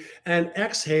inhaling and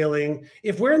exhaling,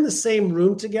 if we're in the same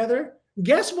room together,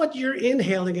 guess what you're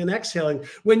inhaling and exhaling?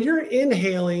 When you're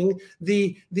inhaling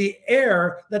the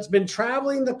air that's been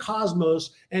traveling the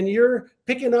cosmos, and you're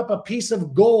picking up a piece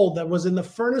of gold that was in the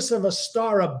furnace of a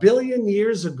star 1 billion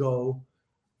years ago,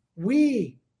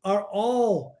 we are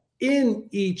all in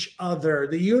each other.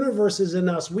 The universe is in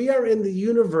us. We are in the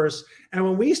universe. And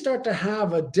when we start to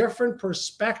have a different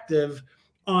perspective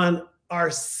on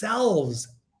ourselves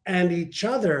and each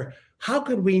other, how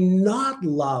could we not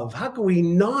love? How could we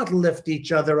not lift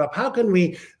each other up? How can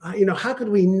we, how could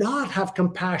we not have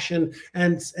compassion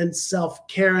and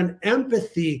self-care and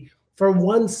empathy for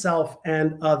oneself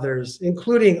and others,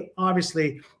 including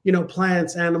obviously,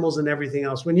 plants, animals, and everything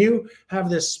else? When you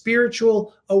have this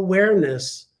spiritual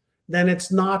awareness, then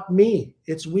it's not me,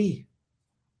 it's we.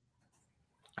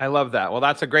 I love that. Well,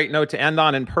 that's a great note to end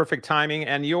on, and perfect timing.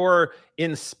 And you're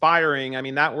inspiring. I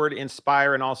mean, that word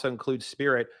inspire and also includes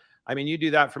spirit. I mean, you do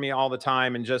that for me all the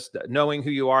time, and just knowing who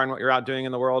you are and what you're out doing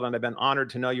in the world. And I've been honored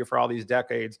to know you for all these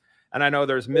decades. And I know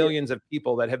there's millions of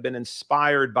people that have been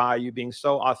inspired by you being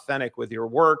so authentic with your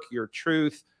work, your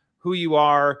truth, who you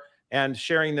are, and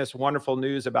sharing this wonderful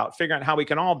news about figuring out how we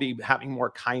can all be having more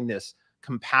kindness,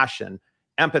 compassion,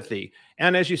 empathy.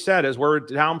 And as you said, as we're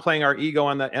downplaying our ego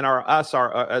and our us,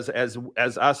 as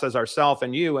us as ourself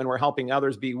and you, and we're helping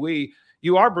others be we,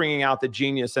 you are bringing out the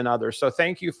genius in others. So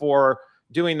thank you for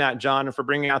doing that, John, and for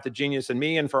bringing out the genius in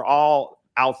me and for all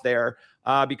out there,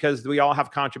 because we all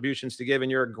have contributions to give, and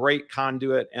you're a great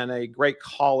conduit and a great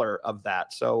caller of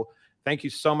that. So thank you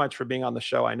so much for being on the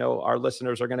show. I know our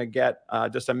listeners are going to get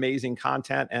just amazing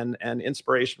content and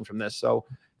inspiration from this. So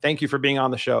thank you for being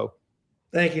on the show.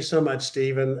 Thank you so much,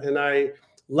 Steve. And I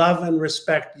love and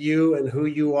respect you and who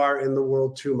you are in the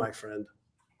world too, my friend.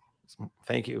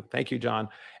 Thank you. Thank you, John.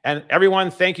 And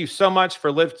everyone, thank you so much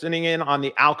for listening in on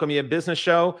the Alchemy of Business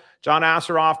show. John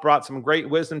Assaraf brought some great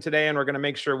wisdom today, and we're going to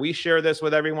make sure we share this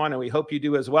with everyone, and we hope you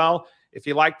do as well. If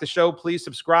you like the show, please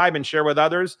subscribe and share with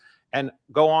others, and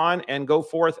go on and go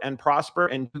forth and prosper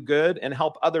and do good and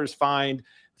help others find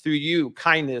through you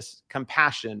kindness,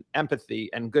 compassion, empathy,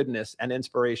 and goodness and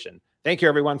inspiration. Thank you,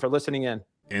 everyone, for listening in.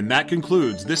 And that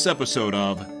concludes this episode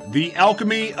of The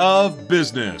Alchemy of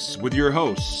Business with your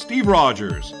host, Steve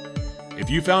Rogers. If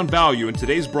you found value in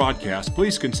today's broadcast,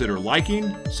 please consider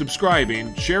liking,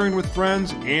 subscribing, sharing with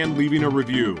friends, and leaving a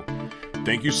review.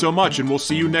 Thank you so much, and we'll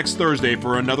see you next Thursday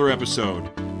for another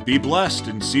episode. Be blessed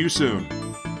and see you soon.